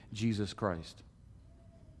Trinity, Jesus Christ.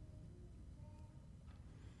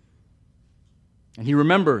 And he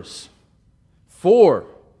remembers. For,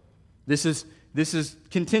 this is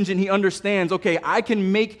contingent. He understands, okay, I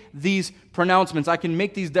can make these pronouncements, I can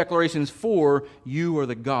make these declarations, for you are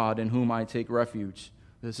the God in whom I take refuge.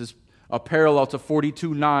 This is a parallel to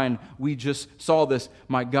 42:9. We just saw this,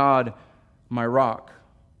 my God, my rock.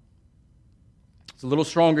 It's a little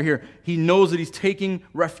stronger here. He knows that he's taking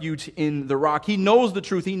refuge in the rock. He knows the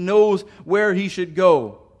truth. He knows where he should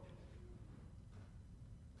go.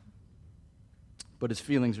 But his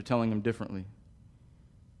feelings are telling him differently.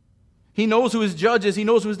 He knows who his judge is. He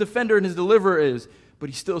knows who his defender and his deliverer is. But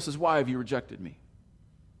he still says, why have you rejected me?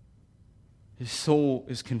 His soul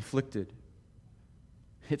is conflicted.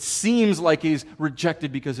 It seems like he's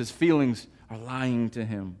rejected because his feelings are lying to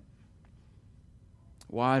him.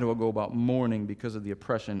 Why do I go about mourning because of the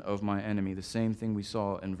oppression of my enemy? The same thing we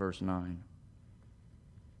saw in verse 9.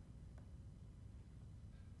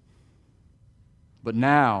 But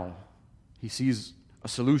now he sees a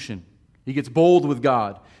solution. He gets bold with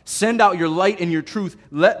God. Send out your light and your truth.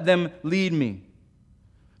 Let them lead me.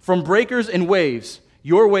 From breakers and waves,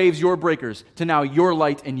 your breakers, to now your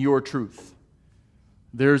light and your truth.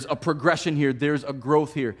 There's a progression here. There's a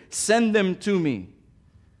growth here. Send them to me.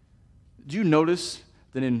 Did you notice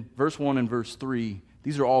that in verse 1 and verse 3,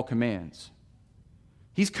 these are all commands?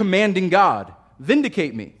 He's commanding God,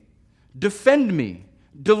 vindicate me, defend me,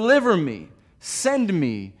 deliver me, send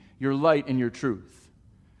me your light and your truth.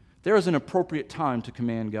 There is an appropriate time to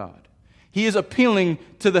command God. He is appealing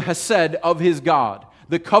to the hesed of his God,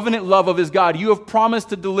 the covenant love of his God. You have promised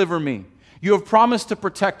to deliver me. You have promised to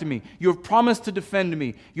protect me. You have promised to defend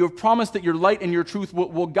me. You have promised that your light and your truth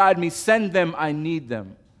will guide me. Send them, I need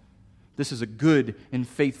them. This is a good and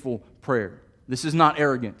faithful prayer. This is not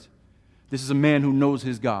arrogant. This is a man who knows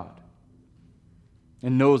his God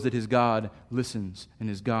and knows that his God listens and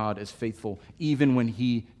his God is faithful even when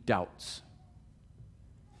he doubts.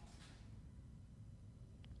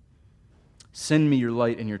 Send me your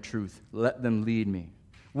light and your truth. Let them lead me.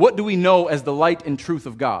 What do we know as the light and truth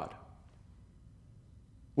of God?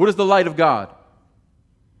 What is the light of God?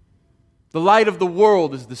 The light of the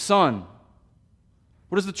world is the sun.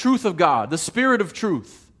 What is the truth of God? The Spirit of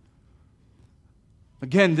truth.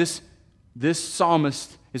 Again, this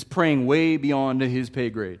psalmist is praying way beyond his pay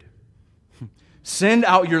grade. Send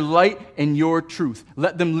out your light and your truth.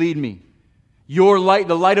 Let them lead me. Your light,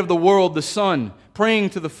 the light of the world, the sun,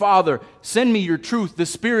 praying to the Father. Send me your truth, the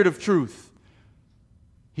Spirit of truth.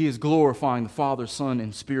 He is glorifying the Father, Son,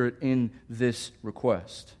 and Spirit in this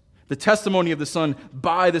request. The testimony of the Son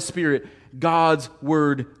by the Spirit, God's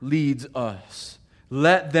word leads us.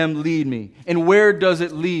 Let them lead me. And where does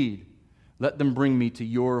it lead? Let them bring me to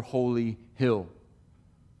your holy hill.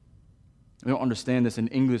 We don't understand this in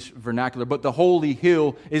English vernacular, but the holy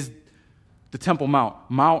hill is the Temple Mount,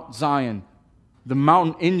 Mount Zion, the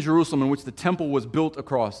mountain in Jerusalem in which the temple was built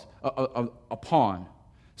upon.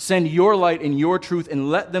 Send your light and your truth and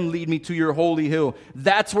let them lead me to your holy hill.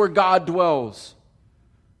 That's where God dwells,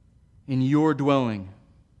 in your dwelling.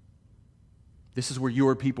 This is where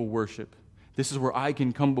your people worship. This is where I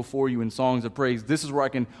can come before you in songs of praise. This is where I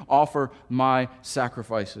can offer my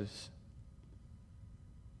sacrifices.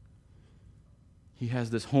 He has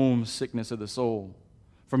this homesickness of the soul.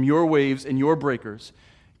 From your waves and your breakers,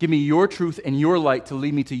 give me your truth and your light to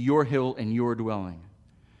lead me to your hill and your dwelling.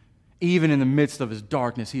 Even in the midst of his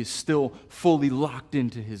darkness, he is still fully locked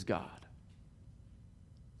into his God.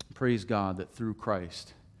 Praise God that through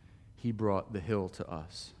Christ, he brought the hill to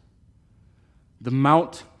us. The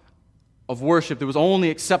mount of worship that was only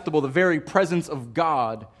acceptable, the very presence of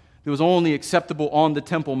God that was only acceptable on the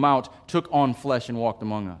Temple Mount, took on flesh and walked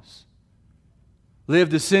among us.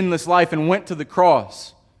 Lived a sinless life and went to the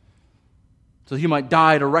cross so he might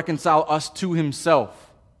die to reconcile us to himself.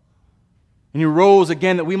 And he rose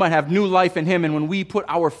again that we might have new life in him. And when we put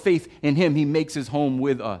our faith in him, he makes his home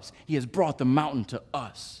with us. He has brought the mountain to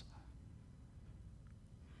us.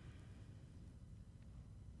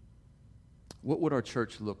 What would our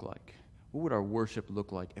church look like? What would our worship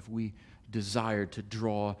look like if we desired to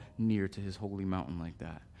draw near to his holy mountain like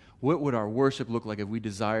that? What would our worship look like if we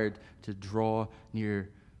desired to draw near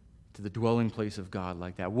to the dwelling place of God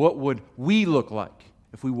like that? What would we look like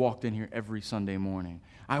if we walked in here every Sunday morning?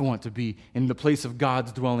 I want to be in the place of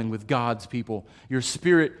God's dwelling with God's people. Your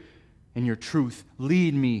Spirit and your truth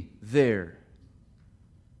lead me there.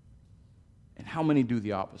 And how many do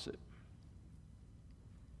the opposite?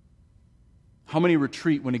 How many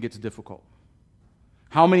retreat when it gets difficult?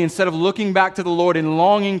 How many, instead of looking back to the Lord and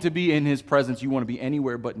longing to be in his presence, you want to be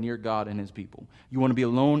anywhere but near God and his people? You want to be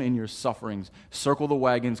alone in your sufferings, circle the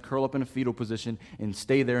wagons, curl up in a fetal position, and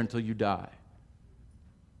stay there until you die.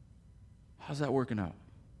 How's that working out?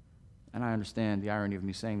 And I understand the irony of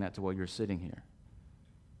me saying that to while you're sitting here.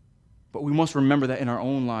 But we must remember that in our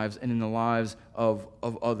own lives and in the lives of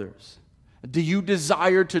others. Do you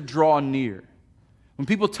desire to draw near? When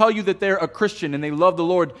people tell you that they're a Christian and they love the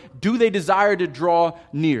Lord, do they desire to draw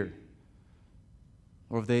near?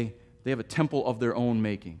 Or if they have a temple of their own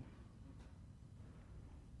making?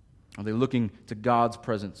 Are they looking to God's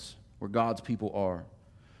presence where God's people are?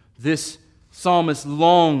 This psalmist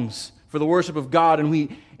longs for the worship of God,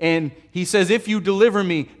 and he says, if you deliver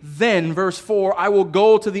me, then, verse 4, I will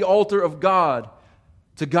go to the altar of God,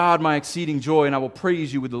 to God my exceeding joy, and I will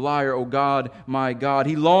praise you with the lyre, O God, my God.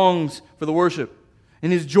 He longs for the worship,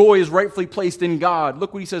 and his joy is rightfully placed in God.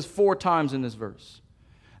 Look what he says 4 times in this verse.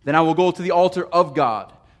 Then I will go to the altar of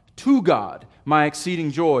God, to God, my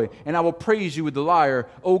exceeding joy, and I will praise you with the lyre,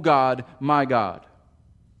 O God, my God.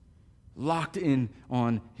 Locked in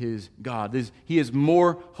on his God. He is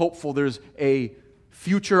more hopeful. There's a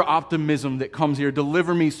future optimism that comes here.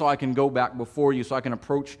 Deliver me so I can go back before you, so I can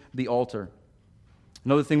approach the altar.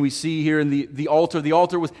 Another thing we see here in the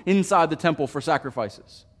altar was inside the temple for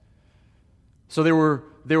sacrifices. So there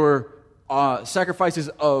were sacrifices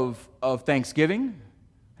of thanksgiving,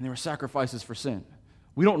 and there were sacrifices for sin.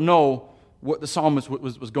 We don't know what the psalmist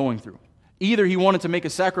was going through. Either he wanted to make a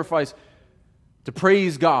sacrifice to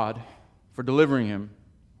praise God for delivering him,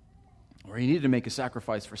 or he needed to make a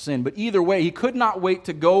sacrifice for sin. But either way, he could not wait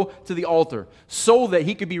to go to the altar so that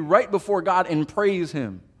he could be right before God and praise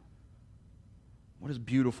him. What is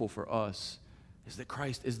beautiful for us is that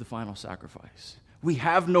Christ is the final sacrifice. We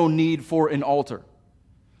have no need for an altar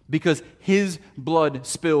because his blood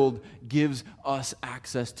spilled gives us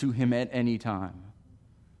access to him at any time.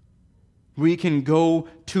 We can go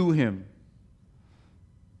to him.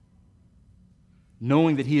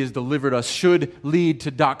 Knowing that he has delivered us should lead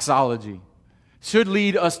to doxology, should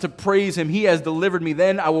lead us to praise him. He has delivered me.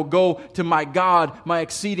 Then I will go to my God, my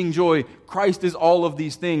exceeding joy. Christ is all of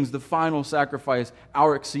these things, the final sacrifice,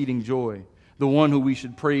 our exceeding joy, the one who we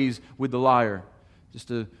should praise with the lyre.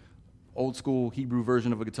 Just an old school Hebrew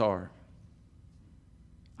version of a guitar.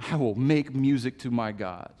 I will make music to my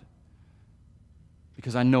God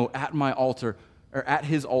because I know at my altar, or at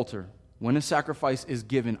his altar, when a sacrifice is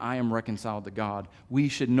given, I am reconciled to God. We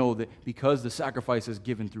should know that because the sacrifice is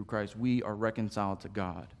given through Christ, we are reconciled to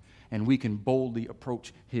God, and we can boldly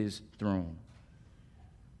approach his throne.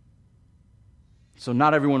 So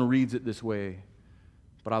not everyone reads it this way,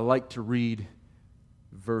 but I like to read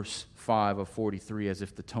verse 5 of 43 as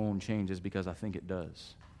if the tone changes, because I think it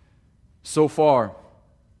does. So far,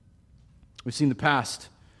 we've seen the past.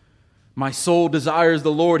 My soul desires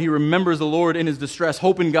the Lord. He remembers the Lord in his distress.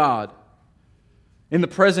 Hope in God. In the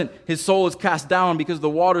present, his soul is cast down because the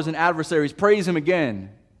waters and adversaries praise him again.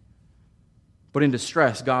 But in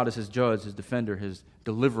distress, God is his judge, his defender, his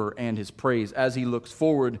deliverer, and his praise. As he looks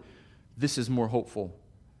forward, this is more hopeful.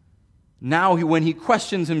 Now, when he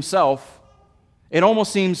questions himself, it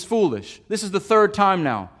almost seems foolish. This is the 3rd time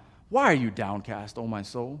now. Why are you downcast, O my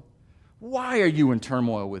soul? Why are you in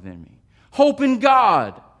turmoil within me? Hope in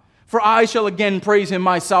God, for I shall again praise him,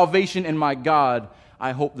 my salvation and my God.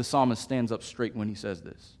 I hope the psalmist stands up straight when he says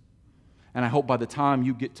this. And I hope by the time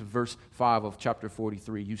you get to verse 5 of chapter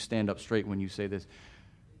 43, you stand up straight when you say this.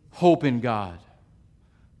 Hope in God.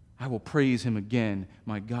 I will praise him again,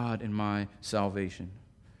 my God and my salvation.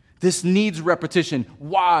 This needs repetition.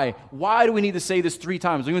 Why? Why do we need to say this 3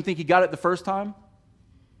 times? Do you think he got it the first time?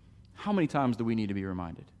 How many times do we need to be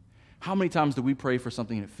reminded? How many times do we pray for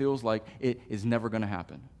something and it feels like it is never going to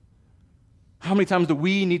happen? How many times do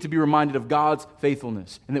we need to be reminded of God's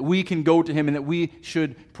faithfulness and that we can go to him and that we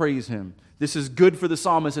should praise him? This is good for the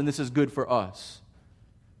psalmist and this is good for us.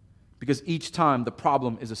 Because each time the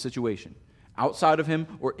problem is a situation, outside of him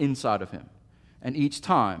or inside of him. And each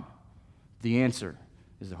time the answer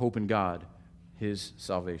is to hope in God, his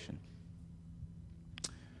salvation.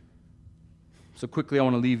 So quickly I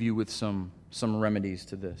want to leave you with some remedies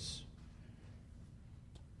to this.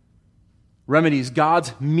 Remedies,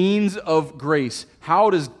 God's means of grace. How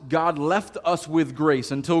does God left us with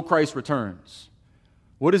grace until Christ returns?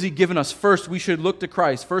 What has He given us? First, we should look to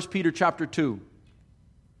Christ. 1 Peter chapter 2.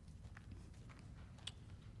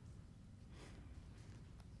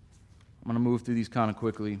 I'm going to move through these kind of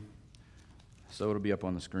quickly, so it'll be up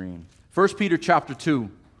on the screen. 1 Peter chapter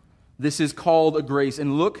 2. This is called a grace.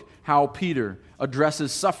 And look how Peter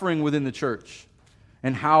addresses suffering within the church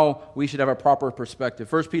and how we should have a proper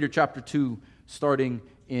perspective. 1 Peter chapter 2, starting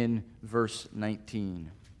in verse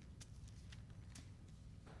 19.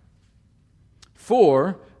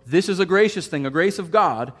 For this is a gracious thing, a grace of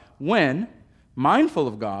God, when, mindful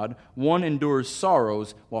of God, one endures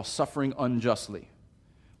sorrows while suffering unjustly.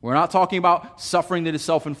 We're not talking about suffering that is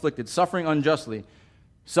self-inflicted. Suffering unjustly.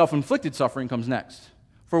 Self-inflicted suffering comes next.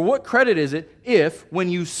 For what credit is it if, when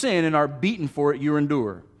you sin and are beaten for it, you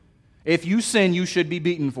endure? If you sin, you should be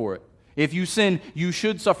beaten for it. If you sin, you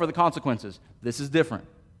should suffer the consequences. This is different.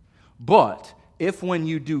 But if when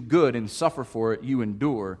you do good and suffer for it, you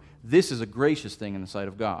endure, this is a gracious thing in the sight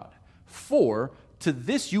of God. For to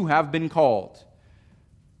this you have been called.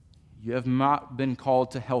 You have not been called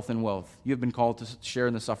to health and wealth. You have been called to share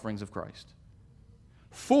in the sufferings of Christ.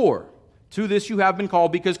 For to this you have been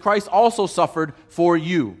called, because Christ also suffered for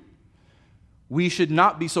you. We should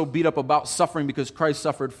not be so beat up about suffering because Christ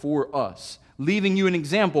suffered for us, leaving you an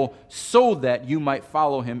example so that you might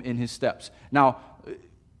follow Him in His steps. Now,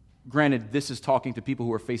 granted, this is talking to people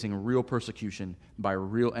who are facing real persecution by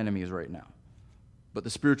real enemies right now. But the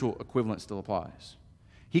spiritual equivalent still applies.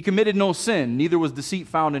 He committed no sin, neither was deceit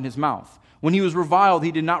found in His mouth. When He was reviled,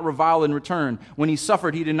 He did not revile in return. When He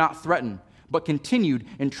suffered, He did not threaten, but continued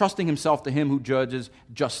entrusting Himself to Him who judges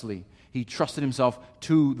justly. He trusted Himself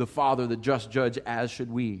to the Father, the just judge, as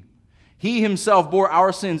should we. He Himself bore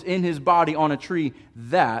our sins in His body on a tree,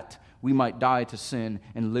 that we might die to sin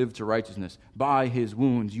and live to righteousness. By His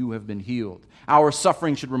wounds you have been healed. Our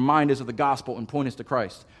suffering should remind us of the gospel and point us to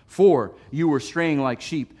Christ. For you were straying like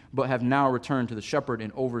sheep, but have now returned to the shepherd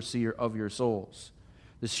and overseer of your souls.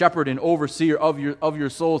 The shepherd and overseer of your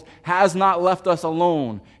souls has not left us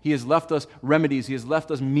alone. He has left us remedies. He has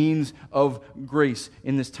left us means of grace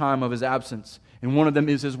in this time of His absence. And one of them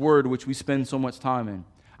is His word, which we spend so much time in.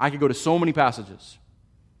 I could go to so many passages,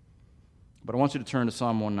 but I want you to turn to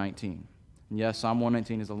Psalm 119. And yes, Psalm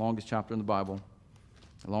 119 is the longest chapter in the Bible,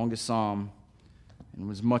 the longest psalm.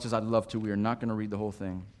 And as much as I'd love to, we are not going to read the whole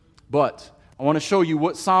thing. But I want to show you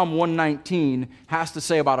what Psalm 119 has to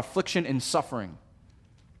say about affliction and suffering.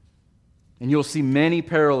 And you'll see many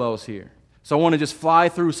parallels here. So I want to just fly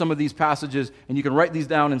through some of these passages, and you can write these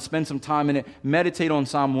down and spend some time in it. Meditate on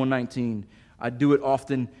Psalm 119. I do it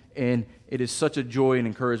often, and it is such a joy and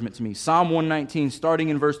encouragement to me. Psalm 119, starting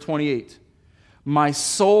in verse 28. My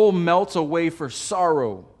soul melts away for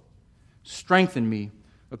sorrow. Strengthen me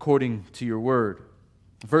according to your word.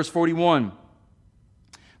 Verse 41.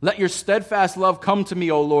 Let your steadfast love come to me,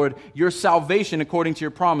 O Lord, your salvation according to your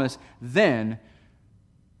promise. Then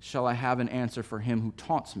shall I have an answer for him who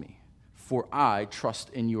taunts me, for I trust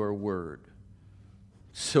in your word.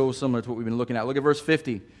 So similar to what we've been looking at. Look at verse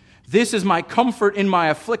 50. This is my comfort in my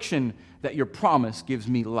affliction, that your promise gives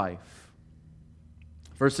me life.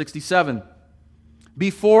 Verse 67.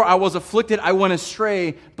 Before I was afflicted, I went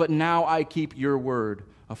astray, but now I keep your word.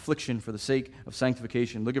 Affliction for the sake of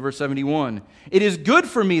sanctification. Look at verse 71. It is good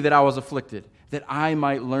for me that I was afflicted, that I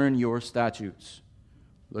might learn your statutes.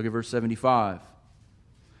 Look at verse 75.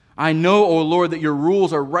 I know, O Lord, that your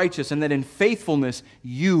rules are righteous and that in faithfulness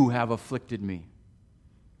you have afflicted me.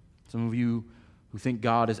 Some of you who think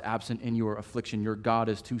God is absent in your affliction, your God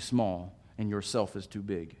is too small and yourself is too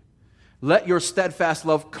big. Let your steadfast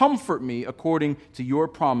love comfort me according to your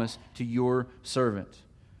promise to your servant.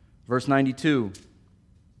 Verse 92.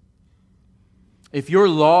 If your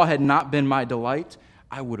law had not been my delight,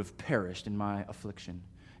 I would have perished in my affliction.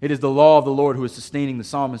 It is the law of the Lord who is sustaining the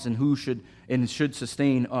psalmist and who should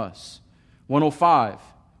sustain us. 105.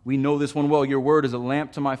 We know this one well. Your word is a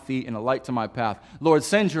lamp to my feet and a light to my path. Lord,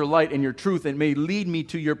 send your light and your truth and may lead me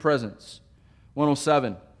to your presence.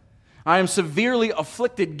 107. I am severely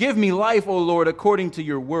afflicted. Give me life, O Lord, according to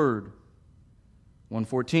your word.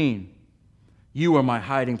 114. You are my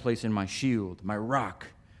hiding place and my shield, my rock.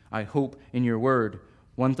 I hope in your word.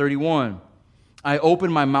 131. I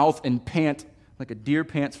open my mouth and pant like a deer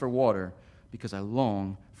pants for water, because I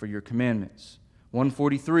long for your commandments.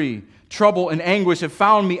 143. Trouble and anguish have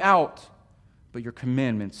found me out, but your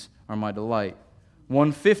commandments are my delight.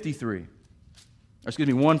 147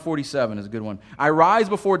 is a good one. I rise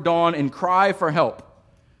before dawn and cry for help.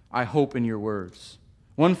 I hope in your words.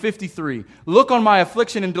 153. Look on my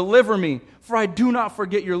affliction and deliver me, for I do not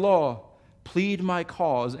forget your law. Plead my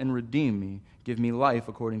cause and redeem me. Give me life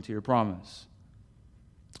according to your promise.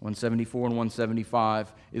 174 and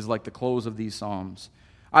 175 is like the close of these psalms.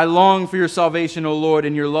 I long for your salvation, O Lord,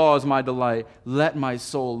 and your law is my delight. Let my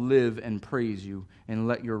soul live and praise you, and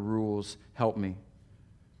let your rules help me.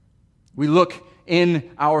 We look in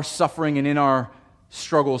our suffering and in our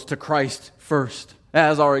struggles to Christ first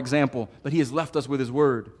as our example, but he has left us with his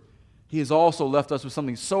word. He has also left us with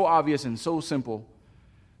something so obvious and so simple,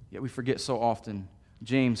 yet we forget so often.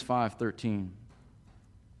 James 5:13.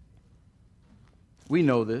 We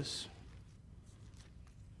know this.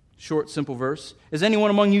 Short, simple verse. Is anyone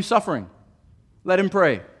among you suffering? Let him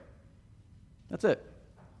pray. That's it.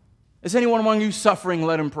 Is anyone among you suffering?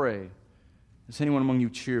 Let him pray. Is anyone among you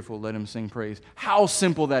cheerful? Let him sing praise. How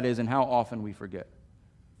simple that is and how often we forget.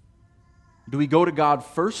 Do we go to God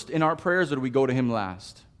first in our prayers or do we go to him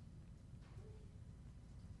last?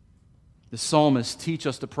 The psalmists teach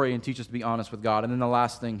us to pray and teach us to be honest with God. And then the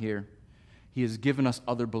last thing here, he has given us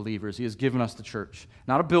other believers. He has given us the church.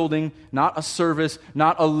 Not a building, not a service,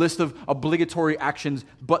 not a list of obligatory actions,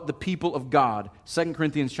 but the people of God. 2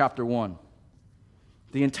 Corinthians chapter 1.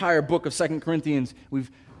 The entire book of 2 Corinthians,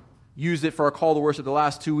 we've used it for our call to worship the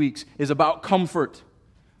last 2 weeks, is about comfort.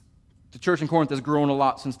 The church in Corinth has grown a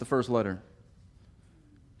lot since the first letter.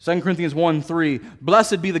 2 Corinthians 1:3,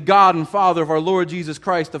 Blessed be the God and Father of our Lord Jesus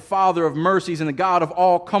Christ, the Father of mercies and the God of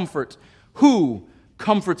all comfort, who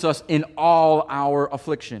comforts us in all our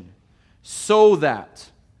affliction, so that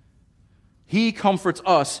he comforts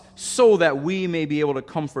us so that we may be able to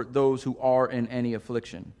comfort those who are in any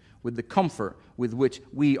affliction with the comfort with which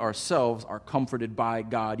we ourselves are comforted by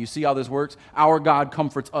God. You see how this works? Our God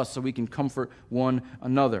comforts us so we can comfort one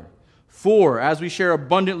another. For as we share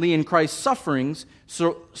abundantly in Christ's sufferings,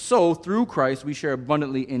 so through Christ we share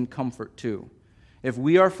abundantly in comfort too. If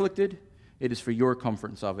we are afflicted, it is for your comfort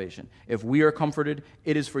and salvation. If we are comforted,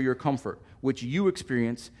 it is for your comfort, which you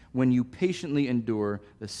experience when you patiently endure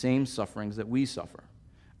the same sufferings that we suffer.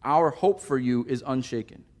 Our hope for you is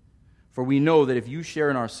unshaken, for we know that if you share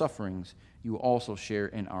in our sufferings, you will also share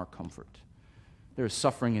in our comfort. There is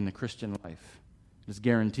suffering in the Christian life. It is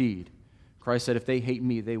guaranteed. Christ said, if they hate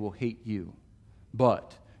me, they will hate you.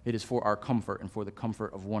 But it is for our comfort and for the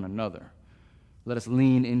comfort of one another. Let us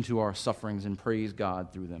lean into our sufferings and praise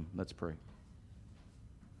God through them. Let's pray.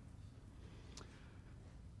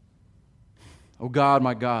 Oh God,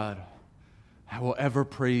 my God, I will ever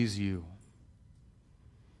praise you.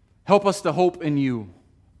 Help us to hope in you.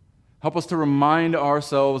 Help us to remind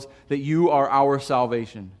ourselves that you are our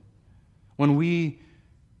salvation. When we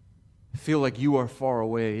feel like you are far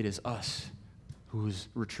away, it is us who's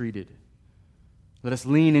retreated. Let us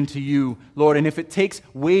lean into you, Lord, and if it takes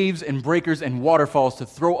waves and breakers and waterfalls to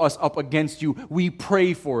throw us up against you, we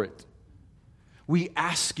pray for it. We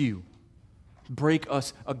ask you, break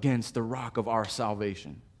us against the rock of our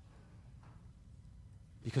salvation.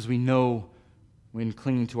 Because we know when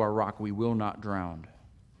clinging to our rock, we will not drown.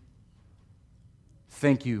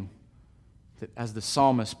 Thank you that as the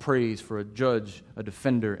psalmist prays for a judge, a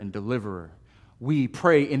defender, and deliverer, we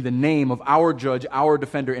pray in the name of our judge, our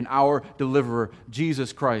defender, and our deliverer,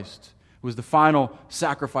 Jesus Christ, who was the final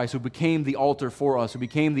sacrifice, who became the altar for us, who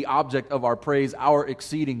became the object of our praise, our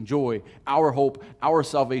exceeding joy, our hope, our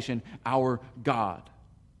salvation, our God.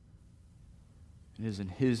 It is in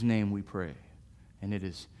his name we pray, and it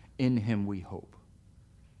is in him we hope.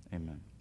 Amen.